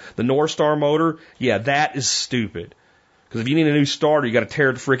what they call the North Star motor. Yeah, that is stupid. Because if you need a new starter, you got to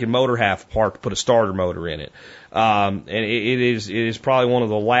tear the freaking motor half apart to put a starter motor in it. And it is probably one of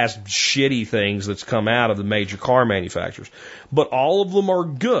the last shitty things that's come out of the major car manufacturers. But all of them are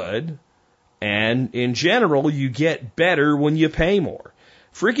good, and in general, you get better when you pay more.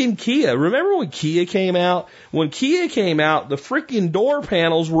 Freaking Kia. Remember when Kia came out? When Kia came out, the freaking door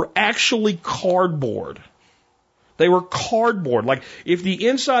panels were actually cardboard. They were cardboard. Like, if the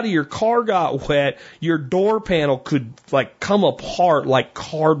inside of your car got wet, your door panel could, like, come apart like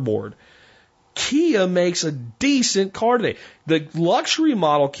cardboard. Kia makes a decent car today. The luxury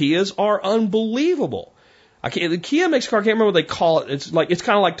model Kias are unbelievable. The Kia makes a car, I can't remember what they call it. It's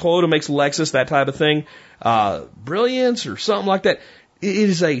kind of like Toyota makes Lexus, that type of thing. Brilliance or something like that. It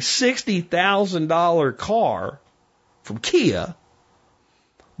is a $60,000 car from Kia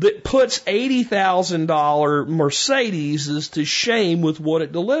that puts $80,000 Mercedes to shame with what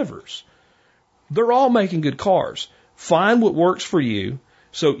it delivers. They're all making good cars. Find what works for you,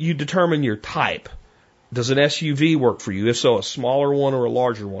 so you determine your type. Does an SUV work for you? If so, a smaller one or a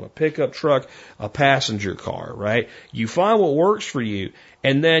larger one, a pickup truck, a passenger car, right? You find what works for you,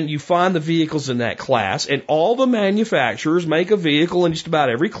 and then you find the vehicles in that class, and all the manufacturers make a vehicle in just about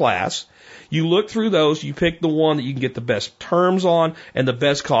every class. You look through those, you pick the one that you can get the best terms on and the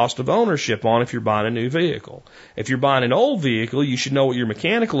best cost of ownership on if you're buying a new vehicle. If you're buying an old vehicle, you should know what your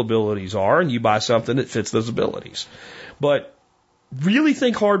mechanical abilities are, and you buy something that fits those abilities. But really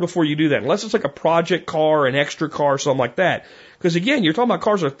think hard before you do that, unless it's like a project car, an extra car, something like that. Because again, you're talking about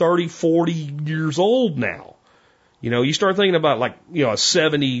cars that are 30, 40 years old now. You know, you start thinking about like, you know, a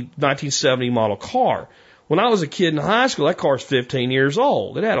 1970 model car. When I was a kid in high school, that car's 15 years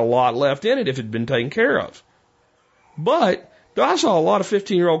old. It had a lot left in it if it had been taken care of. But I saw a lot of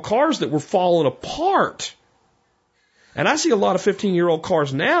 15-year-old cars that were falling apart. And I see a lot of 15-year-old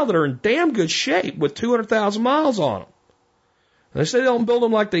cars now that are in damn good shape with 200,000 miles on them. They say they don't build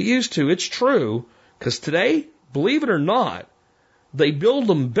them like they used to. It's true, because today, believe it or not, they build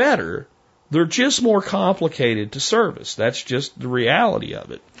them better. They're just more complicated to service. That's just the reality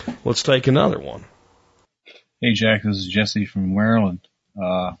of it. Let's take another one. Hey, Jack, this is Jesse from Maryland.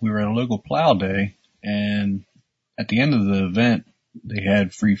 We were at a local plow day, and at the end of the event, they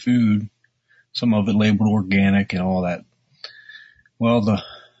had free food, some of it labeled organic and all that. Well,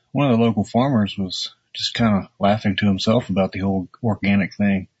 one of the local farmers was just kind of laughing to himself about the whole organic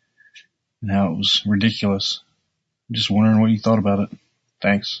thing and how it was ridiculous. Just wondering what you thought about it.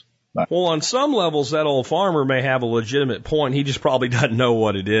 Thanks. Bye. Well, on some levels, that old farmer may have a legitimate point. He just probably doesn't know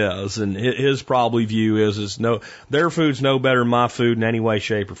what it is. And his probably view is no, their food's no better than my food in any way,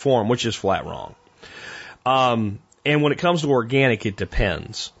 shape, or form, which is flat wrong. And when it comes to organic, it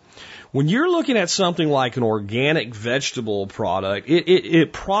depends. When you're looking at something like an organic vegetable product,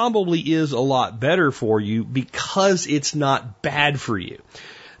 it probably is a lot better for you because it's not bad for you.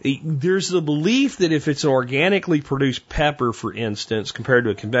 There's the belief that if it's an organically produced pepper, for instance, compared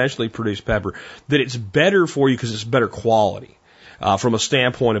to a conventionally produced pepper, that it's better for you because it's better quality from a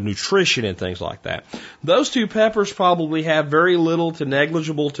standpoint of nutrition and things like that. Those two peppers probably have very little to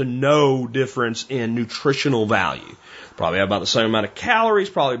negligible to no difference in nutritional value. Probably have about the same amount of calories,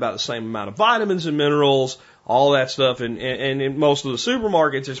 probably about the same amount of vitamins and minerals, all that stuff. And in most of the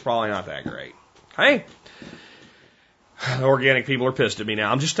supermarkets, it's probably not that great. Hey, the organic people are pissed at me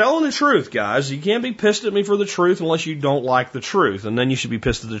now. I'm just telling the truth, guys. You can't be pissed at me for the truth unless you don't like the truth. And then you should be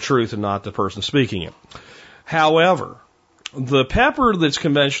pissed at the truth and not the person speaking it. However, the pepper that's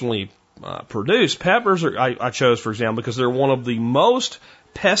conventionally produced, peppers I chose, for example, because they're one of the most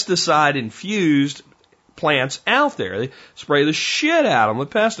pesticide-infused plants out there. They spray the shit out of them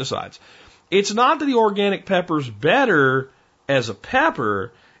with pesticides. It's not that the organic pepper's better as a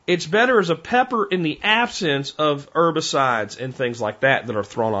pepper. It's better as a pepper in the absence of herbicides and things like that are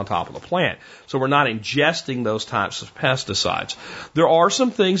thrown on top of the plant. So we're not ingesting those types of pesticides. There are some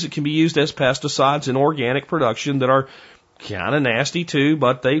things that can be used as pesticides in organic production that are kind of nasty too,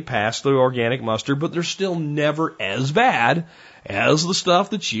 but they pass through organic muster, but they're still never as bad as the stuff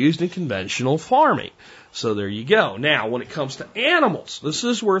that's used in conventional farming. So there you go. Now, when it comes to animals, this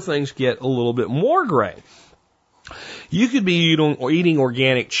is where things get a little bit more gray. You could be eating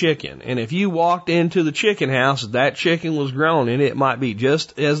organic chicken, and if you walked into the chicken house, that chicken was grown, and it might be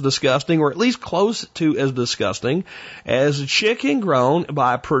just as disgusting, or at least close to as disgusting, as a chicken grown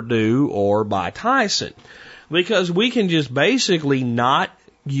by Purdue or by Tyson. Because we can just basically not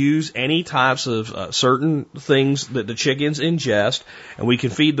use any types of certain things that the chickens ingest, and we can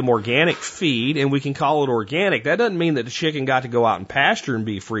feed them organic feed, and we can call it organic. That doesn't mean that the chicken got to go out and pasture and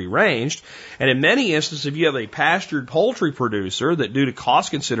be free-ranged. And in many instances, if you have a pastured poultry producer that, due to cost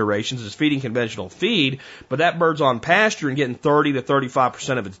considerations, is feeding conventional feed, but that bird's on pasture and getting 30 to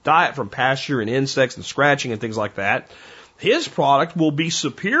 35% of its diet from pasture and insects and scratching and things like that, his product will be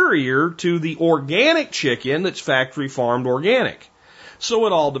superior to the organic chicken that's factory farmed organic. So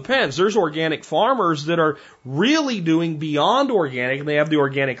it all depends. There's organic farmers that are really doing beyond organic, and they have the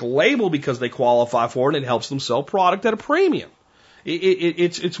organic label because they qualify for it, and it helps them sell product at a premium.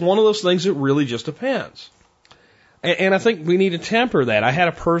 It's one of those things that really just depends. And I think we need to temper that. I had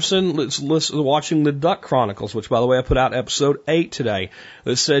a person that's watching the Duck Chronicles, which, by the way, I put out episode 8 today,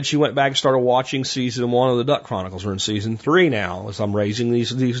 that said she went back and started watching season 1 of the Duck Chronicles. We're in season 3 now as I'm raising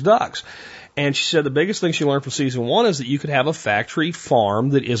these ducks. And she said the biggest thing she learned from season 1 is that you could have a factory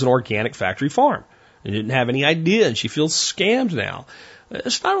farm that is an organic factory farm. And didn't have any idea, and she feels scammed now.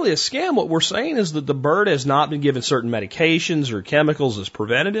 It's not really a scam. What we're saying is that the bird has not been given certain medications or chemicals as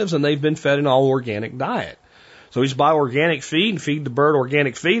preventatives, and they've been fed an all-organic diet. So we just buy organic feed and feed the bird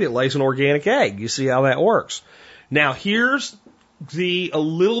organic feed. It lays an organic egg. You see how that works. Now, here's a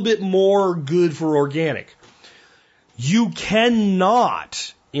little bit more good for organic. You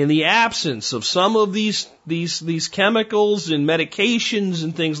cannot, in the absence of some of these chemicals and medications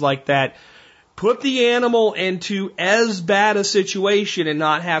and things like that, put the animal into as bad a situation and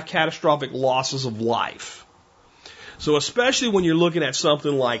not have catastrophic losses of life. So especially when you're looking at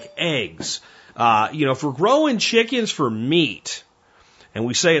something like eggs, if we're growing chickens for meat and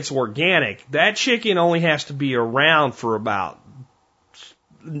we say it's organic, that chicken only has to be around for about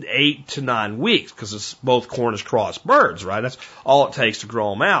 8 to 9 weeks because it's both Cornish cross birds, right? That's all it takes to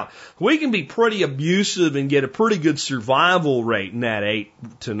grow them out. We can be pretty abusive and get a pretty good survival rate in that 8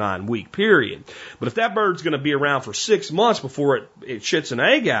 to 9 week period. But if that bird's going to be around for 6 months before it shits an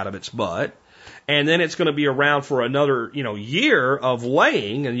egg out of its butt, and then it's going to be around for another, year of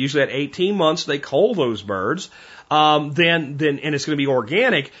laying, and usually at 18 months they cull those birds, then it's going to be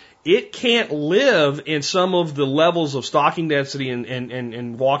organic. It can't live in some of the levels of stocking density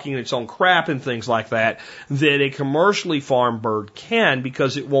and walking in its own crap and things like that a commercially farmed bird can,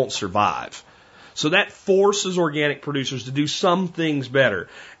 because it won't survive. So that forces organic producers to do some things better.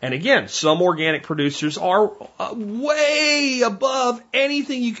 And again, some organic producers are way above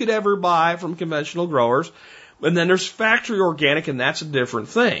anything you could ever buy from conventional growers. And then there's factory organic, and that's a different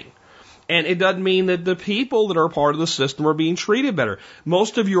thing. And it doesn't mean that the people that are part of the system are being treated better.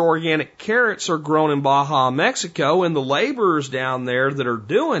 Most of your organic carrots are grown in Baja, Mexico, and the laborers down there that are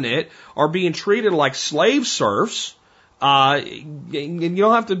doing it are being treated like slave serfs. And you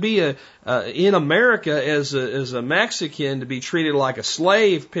don't have to be in America as a Mexican to be treated like a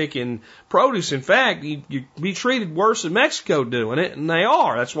slave picking produce. In fact, you be treated worse in Mexico doing it, and they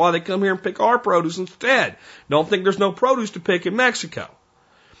are. That's why they come here and pick our produce instead. Don't think there's no produce to pick in Mexico.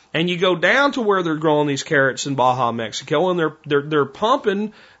 And you go down to where they're growing these carrots in Baja, Mexico, and they're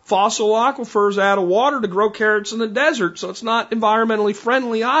pumping fossil aquifers out of water to grow carrots in the desert, so it's not environmentally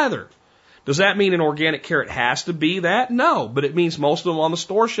friendly either. Does that mean an organic carrot has to be that? No, but it means most of them on the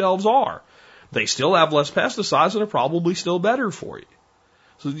store shelves are. They still have less pesticides and are probably still better for you.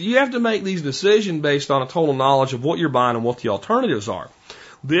 So you have to make these decisions based on a total knowledge of what you're buying and what the alternatives are.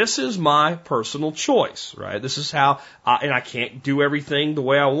 This is my personal choice, right? This is how, and I can't do everything the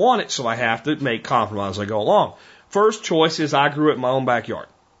way I want it, so I have to make compromises as I go along. First choice is I grew it in my own backyard,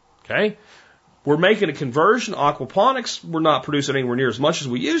 okay? We're making a conversion, aquaponics. We're not producing anywhere near as much as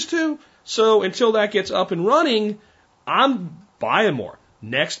we used to. So until that gets up and running, I'm buying more.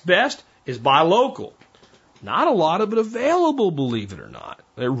 Next best is buy local. Not a lot of it available, believe it or not.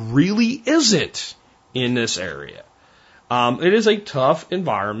 There really isn't in this area. It is a tough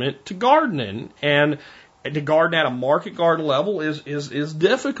environment to garden in, and to garden at a market garden level is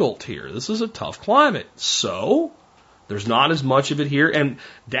difficult here. This is a tough climate. So there's not as much of it here, and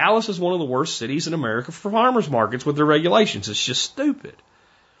Dallas is one of the worst cities in America for farmers markets with their regulations. It's just stupid.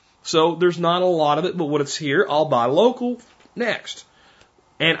 So there's not a lot of it, but when it's here, I'll buy local next.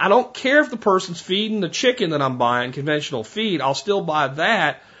 And I don't care if the person's feeding the chicken that I'm buying conventional feed, I'll still buy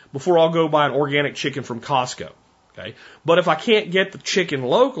that before I'll go buy an organic chicken from Costco. Okay? But if I can't get the chicken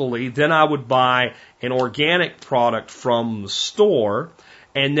locally, then I would buy an organic product from the store.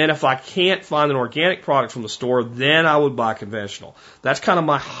 And then if I can't find an organic product from the store, then I would buy conventional. That's kind of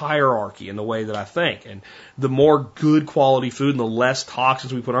my hierarchy in the way that I think. And the more good quality food and the less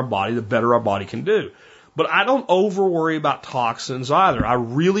toxins we put in our body, the better our body can do. But I don't over worry about toxins either. I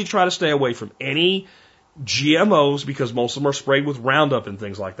really try to stay away from any GMOs because most of them are sprayed with Roundup and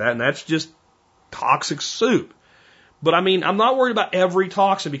things like that. And that's just toxic soup. But I mean, I'm not worried about every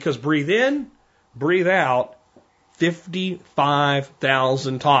toxin because breathe in, breathe out.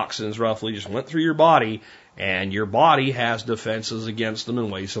 55,000 toxins roughly just went through your body, and your body has defenses against them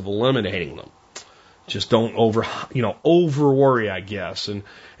and ways of eliminating them. Just don't over worry, I guess. And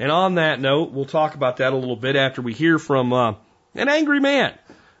on that note, we'll talk about that a little bit after we hear from an angry man.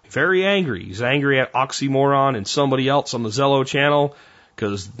 Very angry. He's angry at Oxymoron and somebody else on the Zello channel.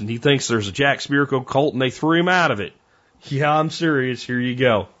 because he thinks there's a Jack Spirko cult and they threw him out of it. Yeah, I'm serious. Here you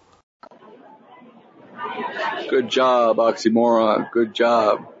go. Good job, Oxymoron. Good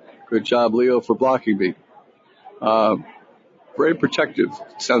job. Good job, Leo, for blocking me. Very protective.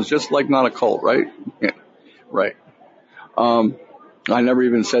 Sounds just like not a cult, right? Yeah, right. I never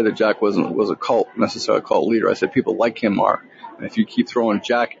even said that Jack was a cult, necessarily a cult leader. I said people like him are. And if you keep throwing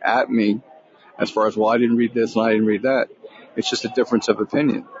Jack at me, as far as, well, I didn't read this and I didn't read that, it's just a difference of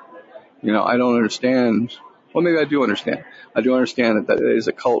opinion. You know, I don't understand. Well, maybe I do understand. I do understand that it is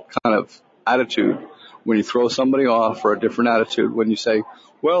a cult kind of attitude when you throw somebody off for a different attitude. When you say,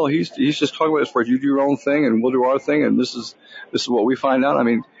 well, he's just talking about as far as you do your own thing and we'll do our thing and this is what we find out. I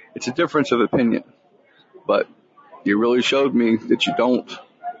mean, it's a difference of opinion. But you really showed me that you don't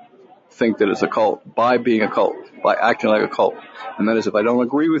think that it's a cult by being a cult, by acting like a cult. And that is, if I don't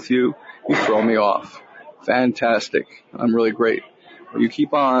agree with you, you throw me off. Fantastic. I'm really great. You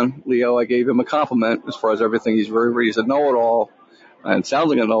keep on, Leo. I gave him a compliment as far as everything. He's he's a know-it-all and sounds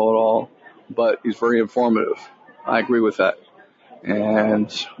like a know-it-all, but he's very informative. I agree with that.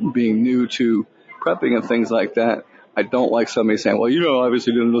 And being new to prepping and things like that, I don't like somebody saying, well, you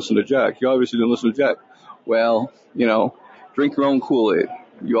obviously didn't listen to Jack. You obviously didn't listen to Jack. Well, drink your own Kool-Aid.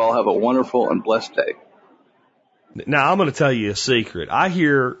 You all have a wonderful and blessed day. Now, I'm going to tell you a secret. I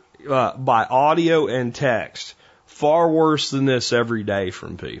hear by audio and text far worse than this every day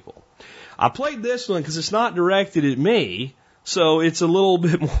from people. I played this one because it's not directed at me, so it's a little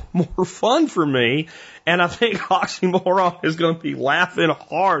bit more fun for me, and I think Oxymoron is going to be laughing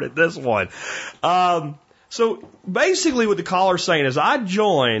hard at this one. So basically what the caller's saying is I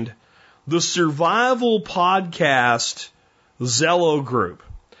joined the Survival Podcast Zello group.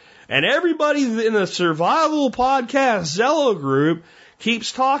 And everybody in the Survival Podcast Zello group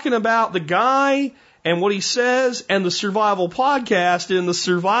keeps talking about the guy and what he says and the Survival Podcast in the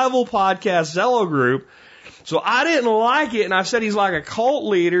Survival Podcast Zello group. So I didn't like it, and I said he's like a cult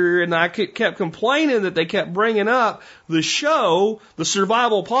leader, and I kept complaining that they kept bringing up the show, the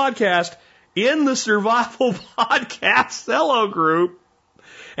Survival Podcast, in the Survival Podcast Zello group.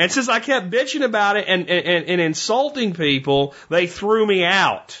 And since I kept bitching about it and insulting people, they threw me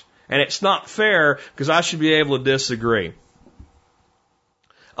out. And it's not fair because I should be able to disagree.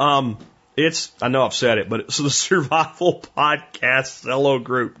 I know I've said it, but it's the Survival Podcast Zello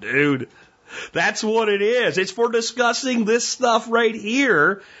group, dude. That's what it is. It's for discussing this stuff right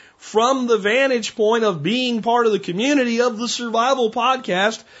here from the vantage point of being part of the community of the Survival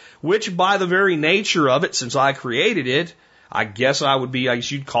Podcast, which by the very nature of it, since I created it, I guess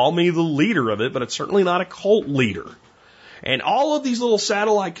you'd call me the leader of it, but it's certainly not a cult leader. And all of these little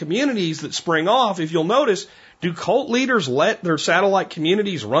satellite communities that spring off, if you'll notice, do cult leaders let their satellite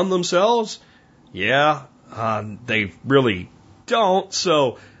communities run themselves? Yeah, they really don't.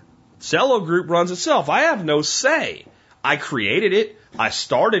 So Zello Group runs itself. I have no say. I created it. I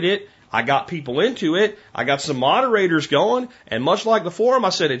started it. I got people into it. I got some moderators going. And much like the forum, I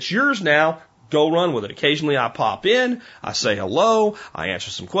said, it's yours now. Go run with it. Occasionally I pop in. I say hello. I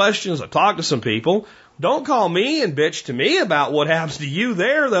answer some questions. I talk to some people. Don't call me and bitch to me about what happens to you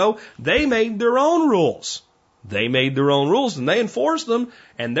there, though. They made their own rules. They made their own rules and they enforce them,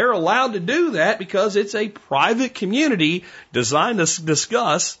 and they're allowed to do that because it's a private community designed to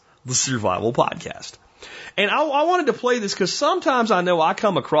discuss the Survival Podcast. And I wanted to play this because sometimes I know I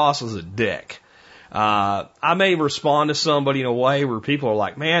come across as a dick. I may respond to somebody in a way where people are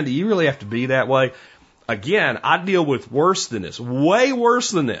like, man, do you really have to be that way? Again, I deal with worse than this, way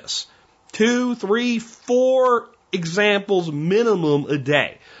worse than this. 2, 3, 4 examples minimum a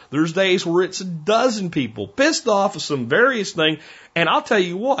day. There's days where it's a dozen people pissed off of some various thing. And I'll tell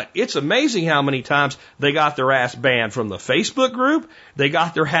you what, it's amazing how many times they got their ass banned from the Facebook group, they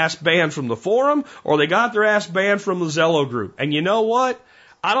got their ass banned from the forum, or they got their ass banned from the Zello group. And you know what?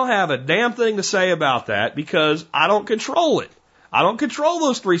 I don't have a damn thing to say about that because I don't control it. I don't control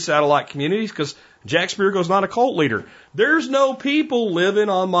those 3 satellite communities because Jack Spirko's not a cult leader. There's no people living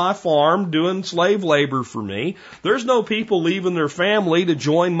on my farm doing slave labor for me. There's no people leaving their family to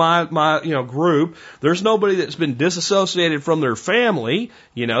join my group. There's nobody that's been disassociated from their family.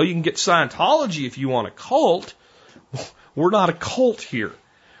 You can get Scientology if you want a cult. We're not a cult here.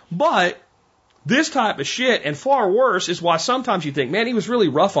 But this type of shit, and far worse, is why sometimes you think, man, he was really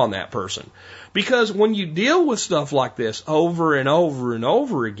rough on that person. Because when you deal with stuff like this over and over and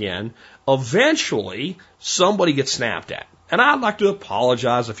over again, eventually somebody gets snapped at. And I'd like to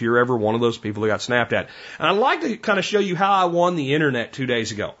apologize if you're ever one of those people who got snapped at. And I'd like to kind of show you how I won the internet 2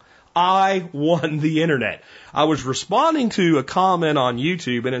 days ago. I won the internet. I was responding to a comment on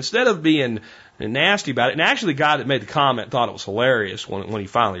YouTube, and instead of being and nasty about it. And actually, the guy that made the comment thought it was hilarious when he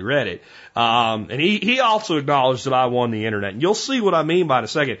finally read it. And he also acknowledged that I won the internet. And you'll see what I mean by in a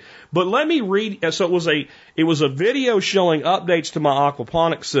second. But let me read. So it was a video showing updates to my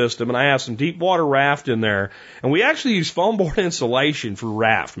aquaponics system, and I have some deep water raft in there. And we actually use foam board insulation for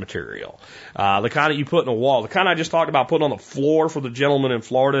raft material. The kind that you put in a wall. The kind I just talked about putting on the floor for the gentleman in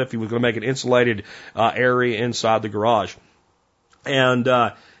Florida if he was going to make an insulated area inside the garage. And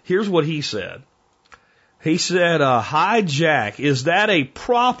here's what he said. He said, hi, Jack, is that a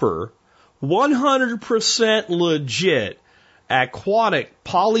proper, 100% legit aquatic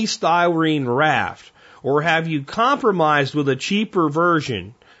polystyrene raft, or have you compromised with a cheaper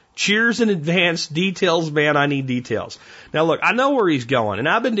version? Cheers in advance. Details, man, I need details. Now, look, I know where he's going, and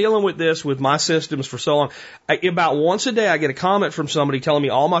I've been dealing with this with my systems for so long. About once a day, I get a comment from somebody telling me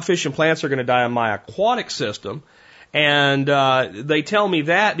all my fish and plants are going to die on my aquatic system. And they tell me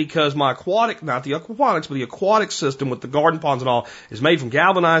that because my aquatic, not the aquaponics, but the aquatic system with the garden ponds and all is made from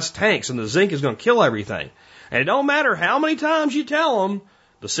galvanized tanks, and the zinc is going to kill everything. And it don't matter how many times you tell them,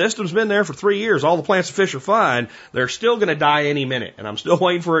 the system's been there for 3 years, all the plants and fish are fine, they're still going to die any minute, and I'm still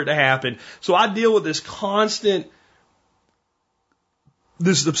waiting for it to happen. So I deal with this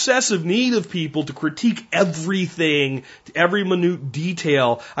obsessive need of people to critique everything, every minute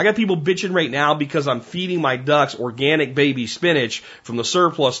detail. I got people bitching right now because I'm feeding my ducks organic baby spinach from the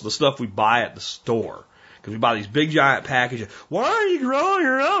surplus of the stuff we buy at the store. Because we buy these big giant packages. Why are you growing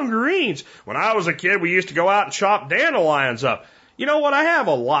your own greens? When I was a kid, we used to go out and chop dandelions up. You know what? I have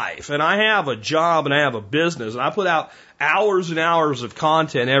a life, and I have a job, and I have a business, and I put out hours and hours of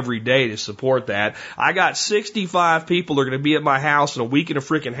content every day to support that. I got 65 people that are going to be at my house in a week and a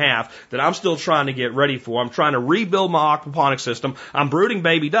freaking half that I'm still trying to get ready for. I'm trying to rebuild my aquaponic system. I'm brooding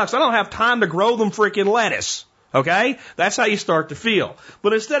baby ducks. I don't have time to grow them freaking lettuce. Okay? That's how you start to feel.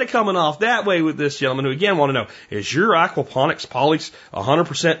 But instead of coming off that way with this gentleman who again want to know, is your aquaponics polys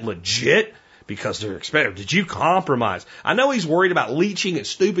 100% legit? Because they're expensive. Did you compromise? I know he's worried about leaching and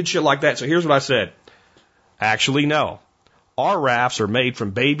stupid shit like that. So here's what I said. Actually, no. Our rafts are made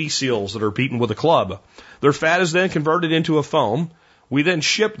from baby seals that are beaten with a club. Their fat is then converted into a foam. We then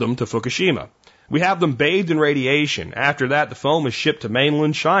ship them to Fukushima. We have them bathed in radiation. After that, the foam is shipped to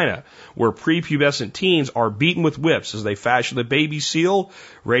mainland China, where prepubescent teens are beaten with whips as they fashion the baby seal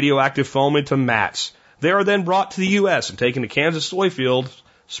radioactive foam into mats. They are then brought to the U.S. and taken to Kansas soy fields,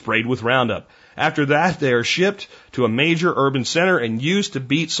 sprayed with Roundup. After that, they are shipped to a major urban center and used to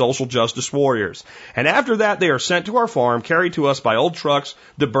beat social justice warriors. And after that, they are sent to our farm, carried to us by old trucks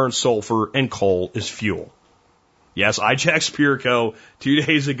that burn sulfur and coal as fuel. Yes, Jack Spirko 2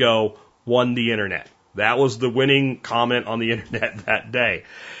 days ago won the internet. That was the winning comment on the internet that day.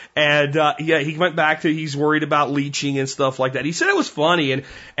 And he went back to he's worried about leaching and stuff like that. He said it was funny, and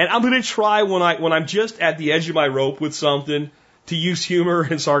I'm going to try when I'm just at the edge of my rope with something to use humor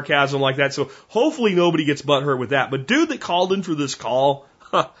and sarcasm like that. So hopefully nobody gets butthurt with that. But dude that called in for this call,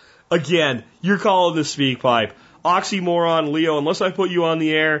 again, you're calling the speak pipe. Oxymoron, Leo, unless I put you on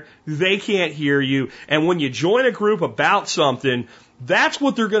the air, they can't hear you. And when you join a group about something, that's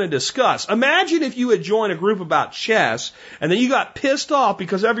what they're going to discuss. Imagine if you had joined a group about chess and then you got pissed off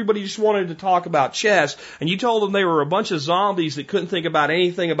because everybody just wanted to talk about chess and you told them they were a bunch of zombies that couldn't think about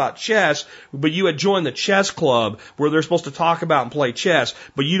anything about chess, but you had joined the chess club where they're supposed to talk about and play chess,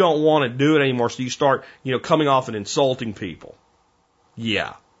 but you don't want to do it anymore, so you start, coming off and insulting people.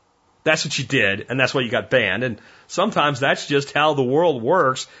 Yeah. That's what you did, and that's why you got banned. And sometimes that's just how the world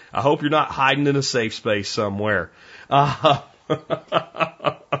works. I hope you're not hiding in a safe space somewhere.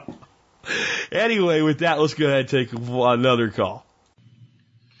 Anyway, with that, let's go ahead and take another call.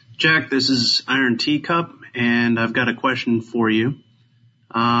 Jack, this is Iron Teacup, and I've got a question for you.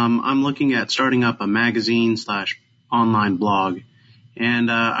 I'm looking at starting up a magazine/online blog,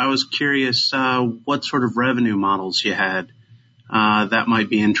 and I was curious what sort of revenue models you had. That might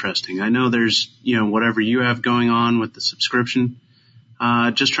be interesting. I know there's, whatever you have going on with the subscription.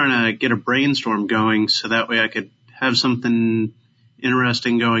 Just trying to get a brainstorm going so that way I could have something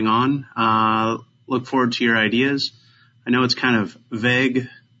interesting going on. Look forward to your ideas. I know it's kind of vague,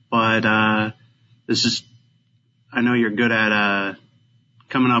 but I know you're good at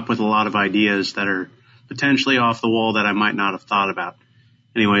coming up with a lot of ideas that are potentially off the wall that I might not have thought about.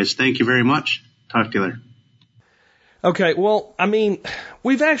 Anyways, thank you very much. Talk to you later. Okay, well,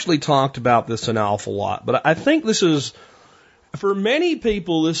 we've actually talked about this an awful lot, but I think this is, for many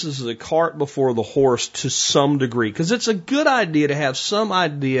people, this is the cart before the horse to some degree, because it's a good idea to have some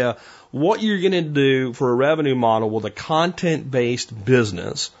idea what you're going to do for a revenue model with a content-based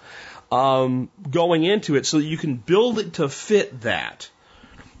business going into it so that you can build it to fit that.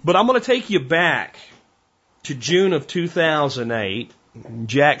 But I'm going to take you back to June of 2008.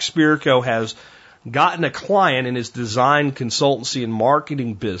 Jack Spirko has gotten a client in his design consultancy and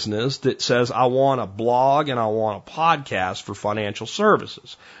marketing business that says, I want a blog and I want a podcast for financial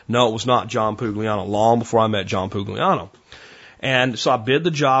services. No, it was not John Pugliano, long before I met John Pugliano. And so I bid the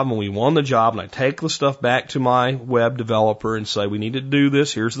job and we won the job, and I take the stuff back to my web developer and say, we need to do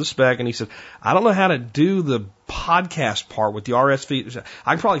this. Here's the spec. And he said, I don't know how to do the podcast part with the RSS feed.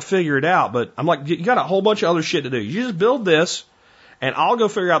 I can probably figure it out, but I'm like, you got a whole bunch of other shit to do. You just build this and I'll go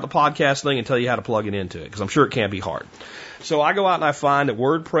figure out the podcast thing and tell you how to plug it into it, because I'm sure it can't be hard. So I go out and I find that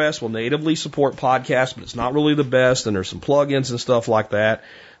WordPress will natively support podcasts, but it's not really the best, and there's some plugins and stuff like that.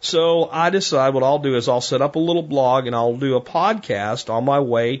 So I decide what I'll do is I'll set up a little blog and I'll do a podcast on my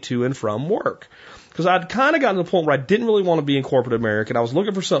way to and from work. Because I'd kind of gotten to the point where I didn't really want to be in corporate America, and I was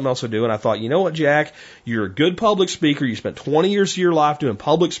looking for something else to do, and I thought, you know what, Jack, you're a good public speaker. You spent 20 years of your life doing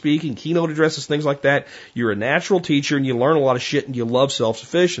public speaking, keynote addresses, things like that. You're a natural teacher, and you learn a lot of shit, and you love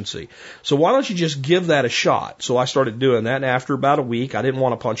self-sufficiency. So why don't you just give that a shot? So I started doing that, and after about a week, I didn't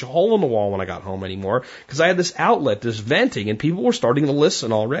want to punch a hole in the wall when I got home anymore, because I had this outlet, this venting, and people were starting to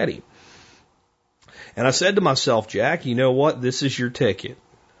listen already. And I said to myself, Jack, you know what? This is your ticket.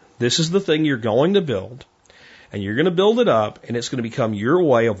 This is the thing you're going to build, and you're going to build it up, and it's going to become your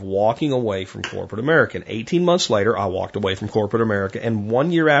way of walking away from corporate America. And 18 months later, I walked away from corporate America, and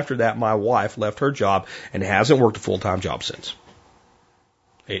 1 year after that, my wife left her job and hasn't worked a full-time job since.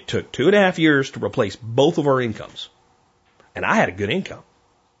 It took 2.5 years to replace both of our incomes, and I had a good income.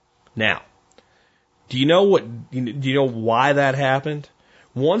 Now, do you know why that happened?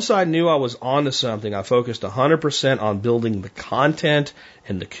 Once I knew I was onto something, I focused 100% on building the content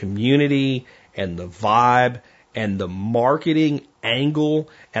and the community and the vibe and the marketing angle,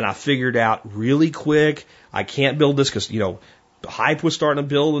 and I figured out really quick, I can't build this because, the hype was starting to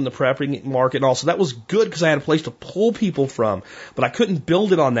build in the prepping market and all, so that was good because I had a place to pull people from, but I couldn't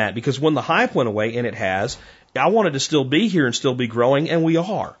build it on that because when the hype went away, and it has, I wanted to still be here and still be growing, and we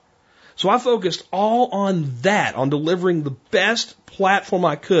are. So I focused all on that, on delivering the best platform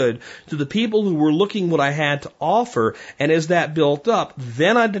I could to the people who were looking what I had to offer. And as that built up,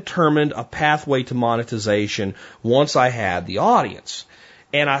 then I determined a pathway to monetization once I had the audience.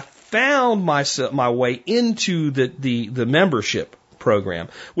 And I found my way into the membership program,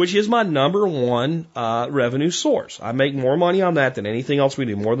 which is my number one revenue source. I make more money on that than anything else we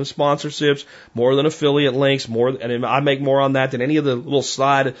do, more than sponsorships, more than affiliate links, and I make more on that than any of the little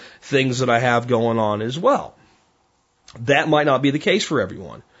side things that I have going on as well. That might not be the case for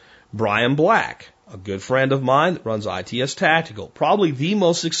everyone. Brian Black, a good friend of mine that runs ITS Tactical, probably the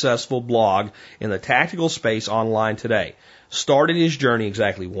most successful blog in the tactical space online today, started his journey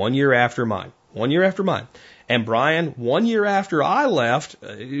exactly 1 year after mine. 1 year after mine. And Brian, 1 year after I left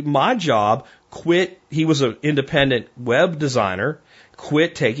my job, quit. He was an independent web designer,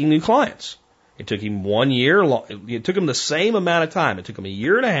 quit taking new clients. It took him 1 year. It took him the same amount of time. It took him 1.5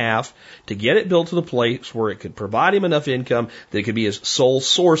 years to get it built to the place where it could provide him enough income that it could be his sole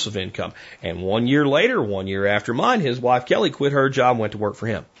source of income. And 1 year later, 1 year after mine, his wife Kelly quit her job and went to work for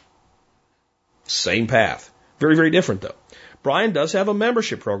him. Same path. Very, very different though. Brian does have a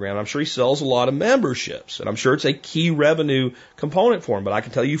membership program. I'm sure he sells a lot of memberships, and I'm sure it's a key revenue component for him. But I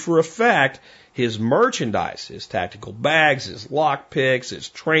can tell you for a fact, his merchandise, his tactical bags, his lock picks, his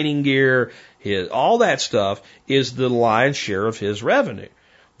training gear, all that stuff is the lion's share of his revenue.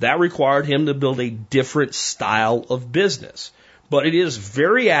 That required him to build a different style of business. But it is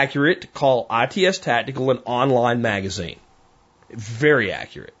very accurate to call ITS Tactical an online magazine. Very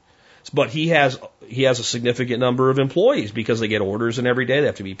accurate. But he has a significant number of employees because they get orders in every day. They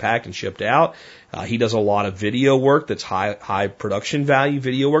have to be packed and shipped out. He does a lot of video work that's high production value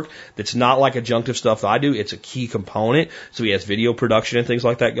video work that's not like adjunctive stuff that I do. It's a key component. So he has video production and things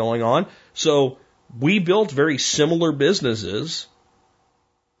like that going on. So we built very similar businesses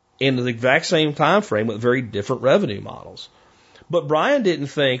in the exact same time frame with very different revenue models. But Brian didn't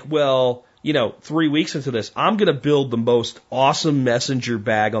think, 3 weeks into this, I'm going to build the most awesome messenger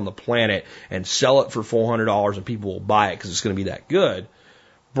bag on the planet and sell it for $400 and people will buy it because it's going to be that good.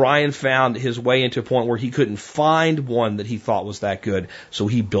 Brian found his way into a point where he couldn't find one that he thought was that good, so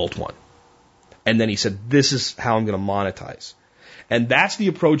he built one. And then he said, this is how I'm going to monetize. And that's the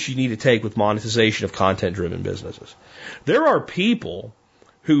approach you need to take with monetization of content-driven businesses. There are people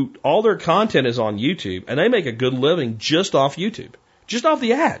who all their content is on YouTube, and they make a good living just off YouTube, just off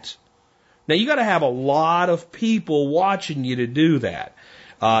the ads. Now, you got to have a lot of people watching you to do that.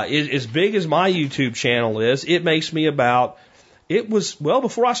 As big as my YouTube channel is, it makes me about, it was, well,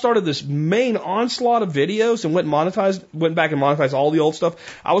 before I started this main onslaught of videos and went back and monetized all the old stuff,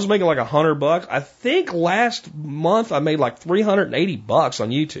 I was making like $100. I think last month I made like $380 on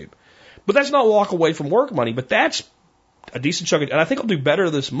YouTube. But that's not walk away from work money, but that's a decent chunk of, and I think I'll do better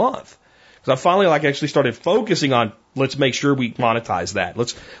this month. Because I finally actually started focusing on, let's make sure we monetize that.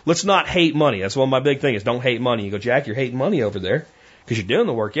 Let's not hate money. That's one of my big thing is don't hate money. You go, Jack, you're hating money over there because you're doing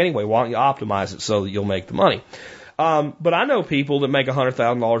the work anyway. Why don't you optimize it so that you'll make the money? But I know people that make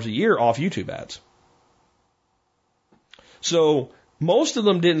 $100,000 a year off YouTube ads. So most of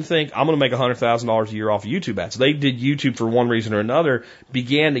them didn't think I'm going to make $100,000 a year off of YouTube ads. They did YouTube for one reason or another,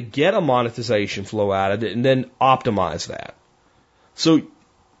 began to get a monetization flow out of it, and then optimize that. So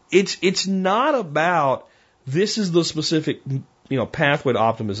it's not about this is the specific pathway to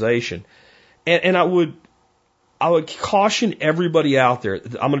optimization. And I would caution everybody out there.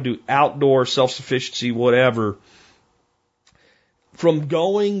 I'm going to do outdoor self-sufficiency, whatever, from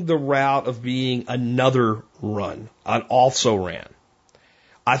going the route of being another run, an also ran.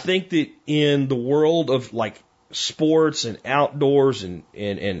 I think that in the world of like sports and outdoors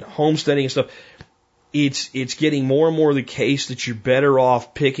and homesteading and stuff, it's getting more and more the case that you're better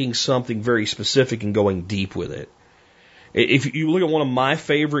off picking something very specific and going deep with it. If you look at one of my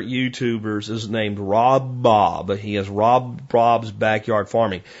favorite YouTubers, is named Rob Bob. He has Rob Bob's Backyard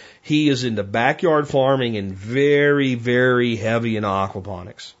Farming. He is into backyard farming and very, very heavy in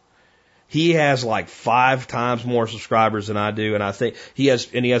aquaponics. He has like 5 times more subscribers than I do, and I think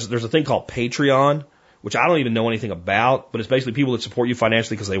there's a thing called Patreon, which I don't even know anything about, but it's basically people that support you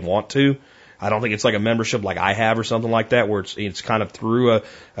financially because they want to. I don't think it's like a membership like I have or something like that, where it's kind of through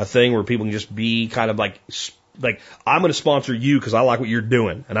a thing where people can just be kind of like I'm going to sponsor you because I like what you're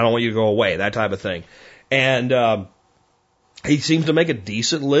doing and I don't want you to go away, that type of thing. And he seems to make a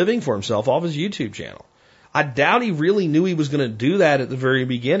decent living for himself off his YouTube channel. I doubt he really knew he was going to do that at the very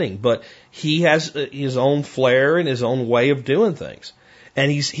beginning, but he has his own flair and his own way of doing things.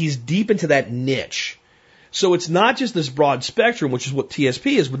 And he's deep into that niche. So it's not just this broad spectrum, which is what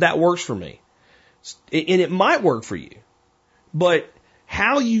TSP is, but that works for me. And it might work for you. But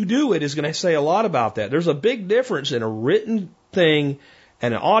how you do it is going to say a lot about that. There's a big difference in a written thing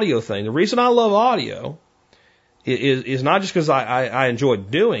and an audio thing. The reason I love audio is not just because I enjoy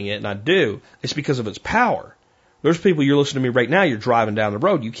doing it, and I do. It's because of its power. There's people, you're listening to me right now, you're driving down the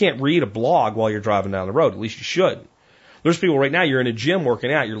road. You can't read a blog while you're driving down the road. At least you should. There's people right now, you're in a gym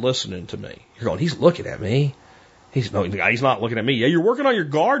working out, you're listening to me. You're going, he's looking at me. He's not looking at me. Yeah, you're working on your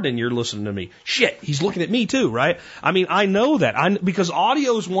garden, you're listening to me. Shit, he's looking at me too, right? I mean, I know that. Because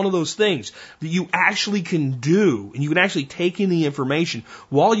audio is one of those things that you actually can do, and you can actually take in the information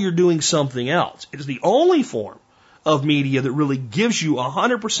while you're doing something else. It is the only form of media that really gives you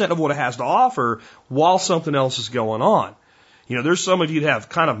 100% of what it has to offer while something else is going on. There's some of you that have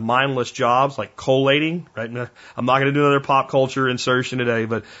kind of mindless jobs like collating, right? I'm not going to do another pop culture insertion today,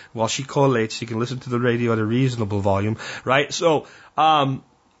 but while she collates, she can listen to the radio at a reasonable volume, right? So,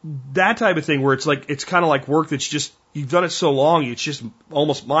 that type of thing where it's kind of like work that's just, you've done it so long, it's just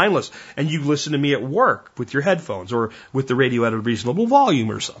almost mindless. And you listen to me at work with your headphones or with the radio at a reasonable volume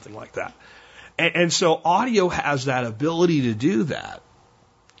or something like that. And so audio has that ability to do that.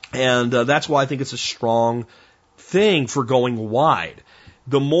 And that's why I think it's a strong thing for going wide.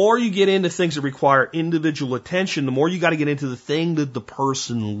 The more you get into things that require individual attention, the more you got to get into the thing that the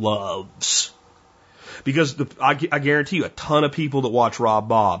person loves. Because I guarantee you, a ton of people that watch Rob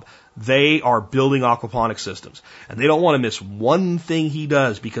Bob, they are building aquaponic systems. And they don't want to miss one thing he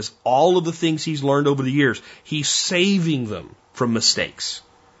does, because all of the things he's learned over the years, he's saving them from mistakes.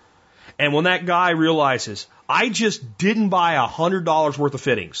 And when that guy realizes, I just didn't buy $100 worth of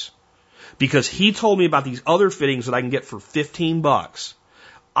fittings because he told me about these other fittings that I can get for $15,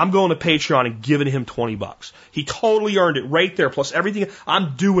 I'm going to Patreon and giving him $20. He totally earned it right there, plus everything.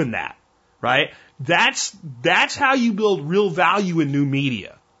 I'm doing that, right? That's how you build real value in new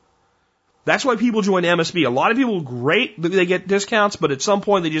media. That's why people join MSB. A lot of people, great, they get discounts, but at some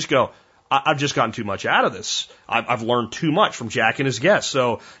point they just go, I've just gotten too much out of this. I've learned too much from Jack and his guests.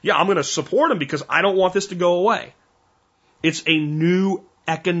 So, yeah, I'm going to support him because I don't want this to go away. It's a new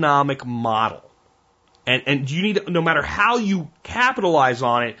economic model. And you need to, no matter how you capitalize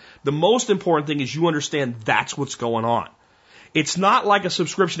on it, the most important thing is you understand that's what's going on. It's not like a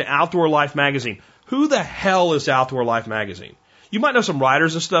subscription to Outdoor Life magazine. Who the hell is Outdoor Life magazine? You might know some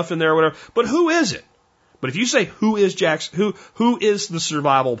writers and stuff in there or whatever, but who is it? But if you say who is who is the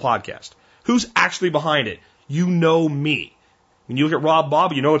Survival Podcast? Who's actually behind it? You know me. When you look at Rob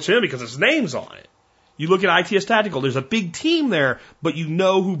Bob, you know it's him because his name's on it. You look at ITS Tactical, there's a big team there, but you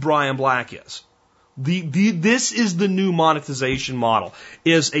know who Brian Black is. This is the new monetization model,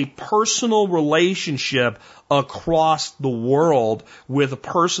 is a personal relationship across the world with a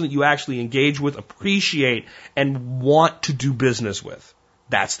person that you actually engage with, appreciate, and want to do business with.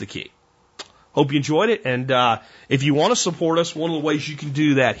 That's the key. Hope you enjoyed it. And if you want to support us, one of the ways you can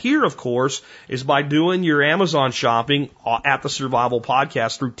do that here, of course, is by doing your Amazon shopping at the Survival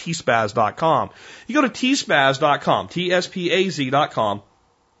Podcast through tspaz.com. You go to tspaz.com, TSPAZ.com.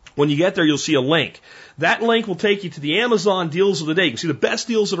 When you get there, you'll see a link. That link will take you to the Amazon deals of the day. You can see the best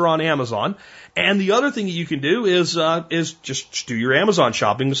deals that are on Amazon. And the other thing that you can do is just do your Amazon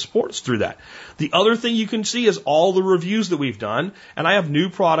shopping to support us through that. The other thing you can see is all the reviews that we've done. And I have new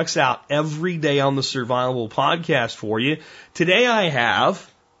products out every day on the Survival Podcast for you. Today I have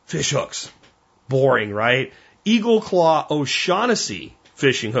fish hooks. Boring, right? Eagle Claw O'Shaughnessy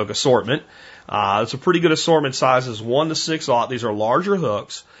fishing hook assortment. It's a pretty good assortment, sizes 1 to 6/0. These are larger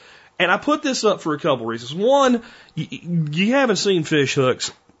hooks. And I put this up for a couple reasons. One, you haven't seen fish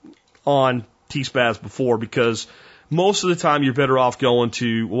hooks on T-Spaz before because most of the time you're better off going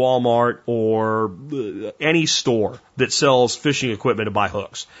to Walmart or any store that sells fishing equipment to buy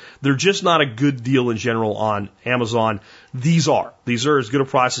hooks. They're just not a good deal in general on Amazon. These are as good a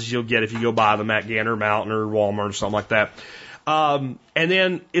price as you'll get if you go buy them at Gander Mountain or Walmart or something like that. And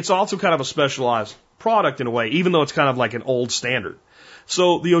then it's also kind of a specialized product in a way, even though it's kind of like an old standard.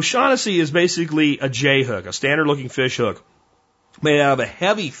 So the O'Shaughnessy is basically a J hook, a standard looking fish hook made out of a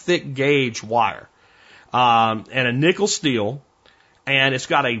heavy, thick gauge wire, and a nickel steel. And it's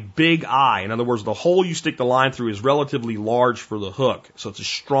got a big eye. In other words, the hole you stick the line through is relatively large for the hook. So it's a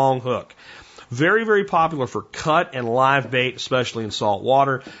strong hook. Very, very popular for cut and live bait, especially in salt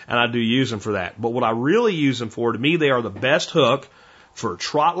water, and I do use them for that. But what I really use them for, to me, they are the best hook for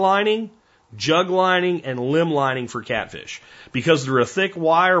trot lining, jug lining, and limb lining for catfish. Because they're a thick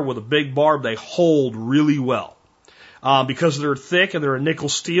wire with a big barb, they hold really well. Because they're thick and they're a nickel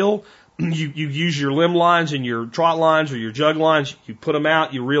steel, you use your limb lines and your trot lines or your jug lines, you put them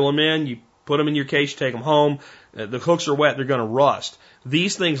out, you reel them in, you put them in your case, you take them home. The hooks are wet, they're going to rust.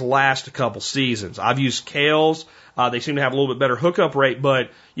 These things last a couple seasons. I've used Kales. They seem to have a little bit better hookup rate,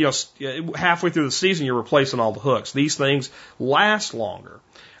 but halfway through the season, you're replacing all the hooks. These things last longer.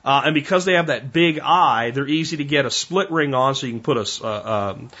 And because they have that big eye, they're easy to get a split ring on, so you can put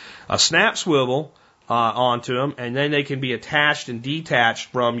a snap swivel onto them, and then they can be attached and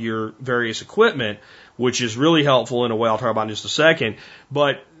detached from your various equipment, which is really helpful in a way I'll talk about in just a second.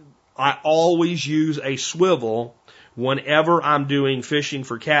 But I always use a swivel whenever I'm doing fishing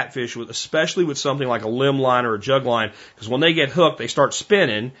for catfish, especially with something like a limb line or a jug line, because when they get hooked, they start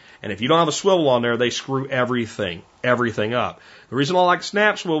spinning, and if you don't have a swivel on there, they screw everything up. The reason I like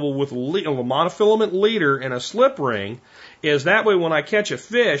snap swivel with a monofilament leader and a slip ring is that way when I catch a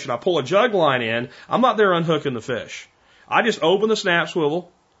fish and I pull a jug line in, I'm not there unhooking the fish. I just open the snap swivel,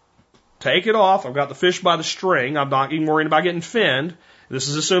 take it off, I've got the fish by the string, I'm not even worried about getting finned, this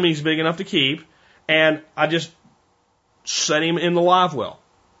is assuming he's big enough to keep, and I just set him in the live well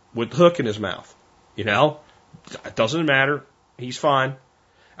with the hook in his mouth. It doesn't matter. He's fine.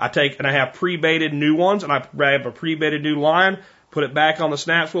 I have pre-baited new ones, and I grab a pre-baited new line, put it back on the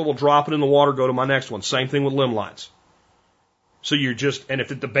snap swivel, drop it in the water, go to my next one. Same thing with limb lines. So and if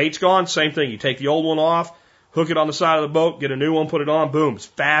the bait's gone, same thing. You take the old one off, hook it on the side of the boat, get a new one, put it on, boom. It's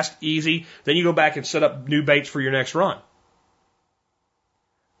fast, easy. Then you go back and set up new baits for your next run.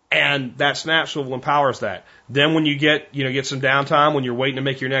 And that snap swivel empowers that. Then when you get some downtime, when you're waiting to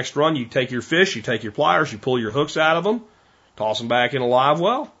make your next run, you take your fish, you take your pliers, you pull your hooks out of them, toss them back in a live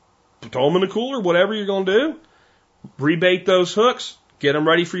well, throw them in the cooler, whatever you're going to do, rebait those hooks, get them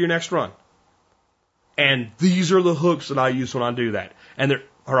ready for your next run. And these are the hooks that I use when I do that. And there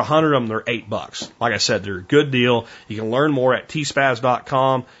are 100 of them, they're $8. Like I said, they're a good deal. You can learn more at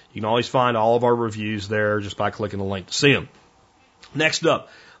tspaz.com. You can always find all of our reviews there just by clicking the link to see them. Next up,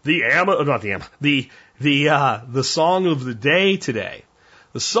 the song of the day today.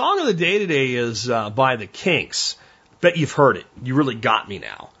 The song of the day today is by the Kinks. Bet you've heard it. You really got me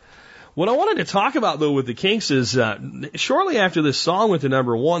now. What I wanted to talk about, though, with the Kinks is shortly after this song went to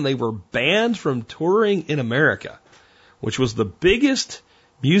number one, they were banned from touring in America, which was the biggest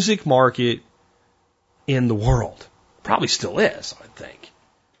music market in the world. Probably still is, I think.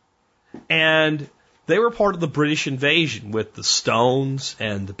 And they were part of the British invasion with the Stones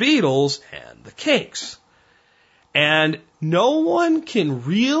and the Beatles and the Kinks. And no one can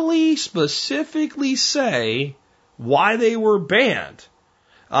really specifically say why they were banned.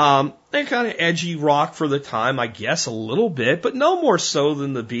 They're kind of edgy rock for the time, I guess, a little bit, but no more so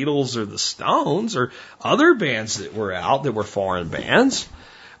than the Beatles or the Stones or other bands that were out that were foreign bands.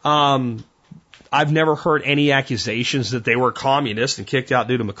 I've never heard any accusations that they were communists and kicked out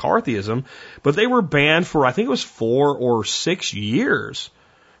due to McCarthyism, but they were banned for, I think it was 4 or 6 years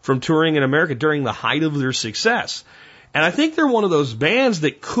from touring in America during the height of their success. And I think they're one of those bands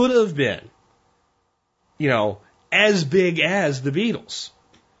that could have been, you know, as big as the Beatles,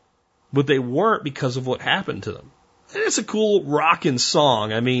 but they weren't because of what happened to them. And it's a cool rockin'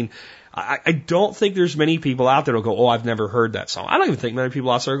 song. I mean, I don't think there's many people out there who'll go, oh, I've never heard that song. I don't even think many people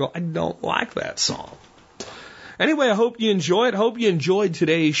out there go, I don't like that song. Anyway, I hope you enjoy it. Hope you enjoyed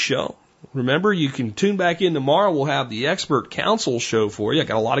today's show. Remember, you can tune back in tomorrow. We'll have the Expert Council show for you. I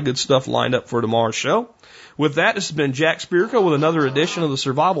got a lot of good stuff lined up for tomorrow's show. With that, this has been Jack Spirko with another edition of the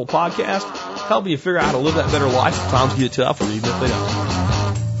Survival Podcast, helping you figure out how to live that better life if times get tough or even if they don't.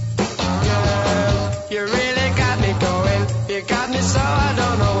 You really got me going. You got me so I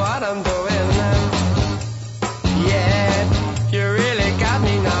don't know what I'm doing. Yeah, you really got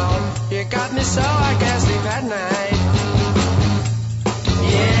me now. You got me so I can't sleep at night.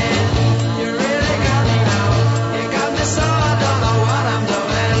 Yeah, you really got me now. You got me so I don't know what I'm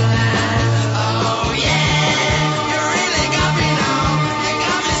doing. Oh yeah, you really got me now. You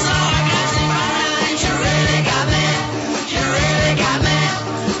got me so I can't sleep at night. You really got me. You really got me.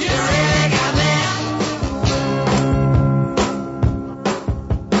 You really got me.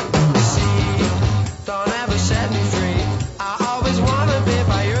 Don't ever set me free. I always wanna be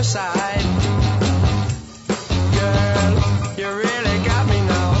by your side. Girl, you really got me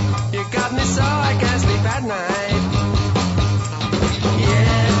now. You got me so I can't sleep at night.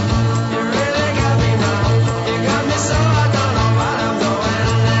 Yeah, you really got me now. You got me so I don't know what I'm doing.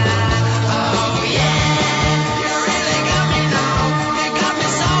 Oh yeah, you really got me now. You got me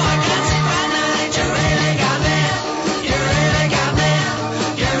so I can't sleep at night. You really got me. You really got me.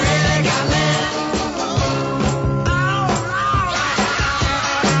 You really got me.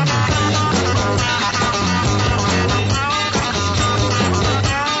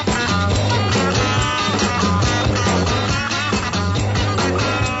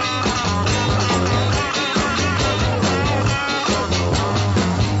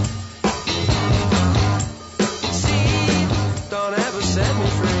 See, don't ever set me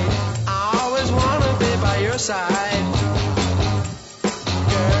free. I always wanna be by your side.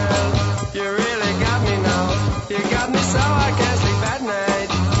 Girl, you really got me now. You got me so I can't sleep.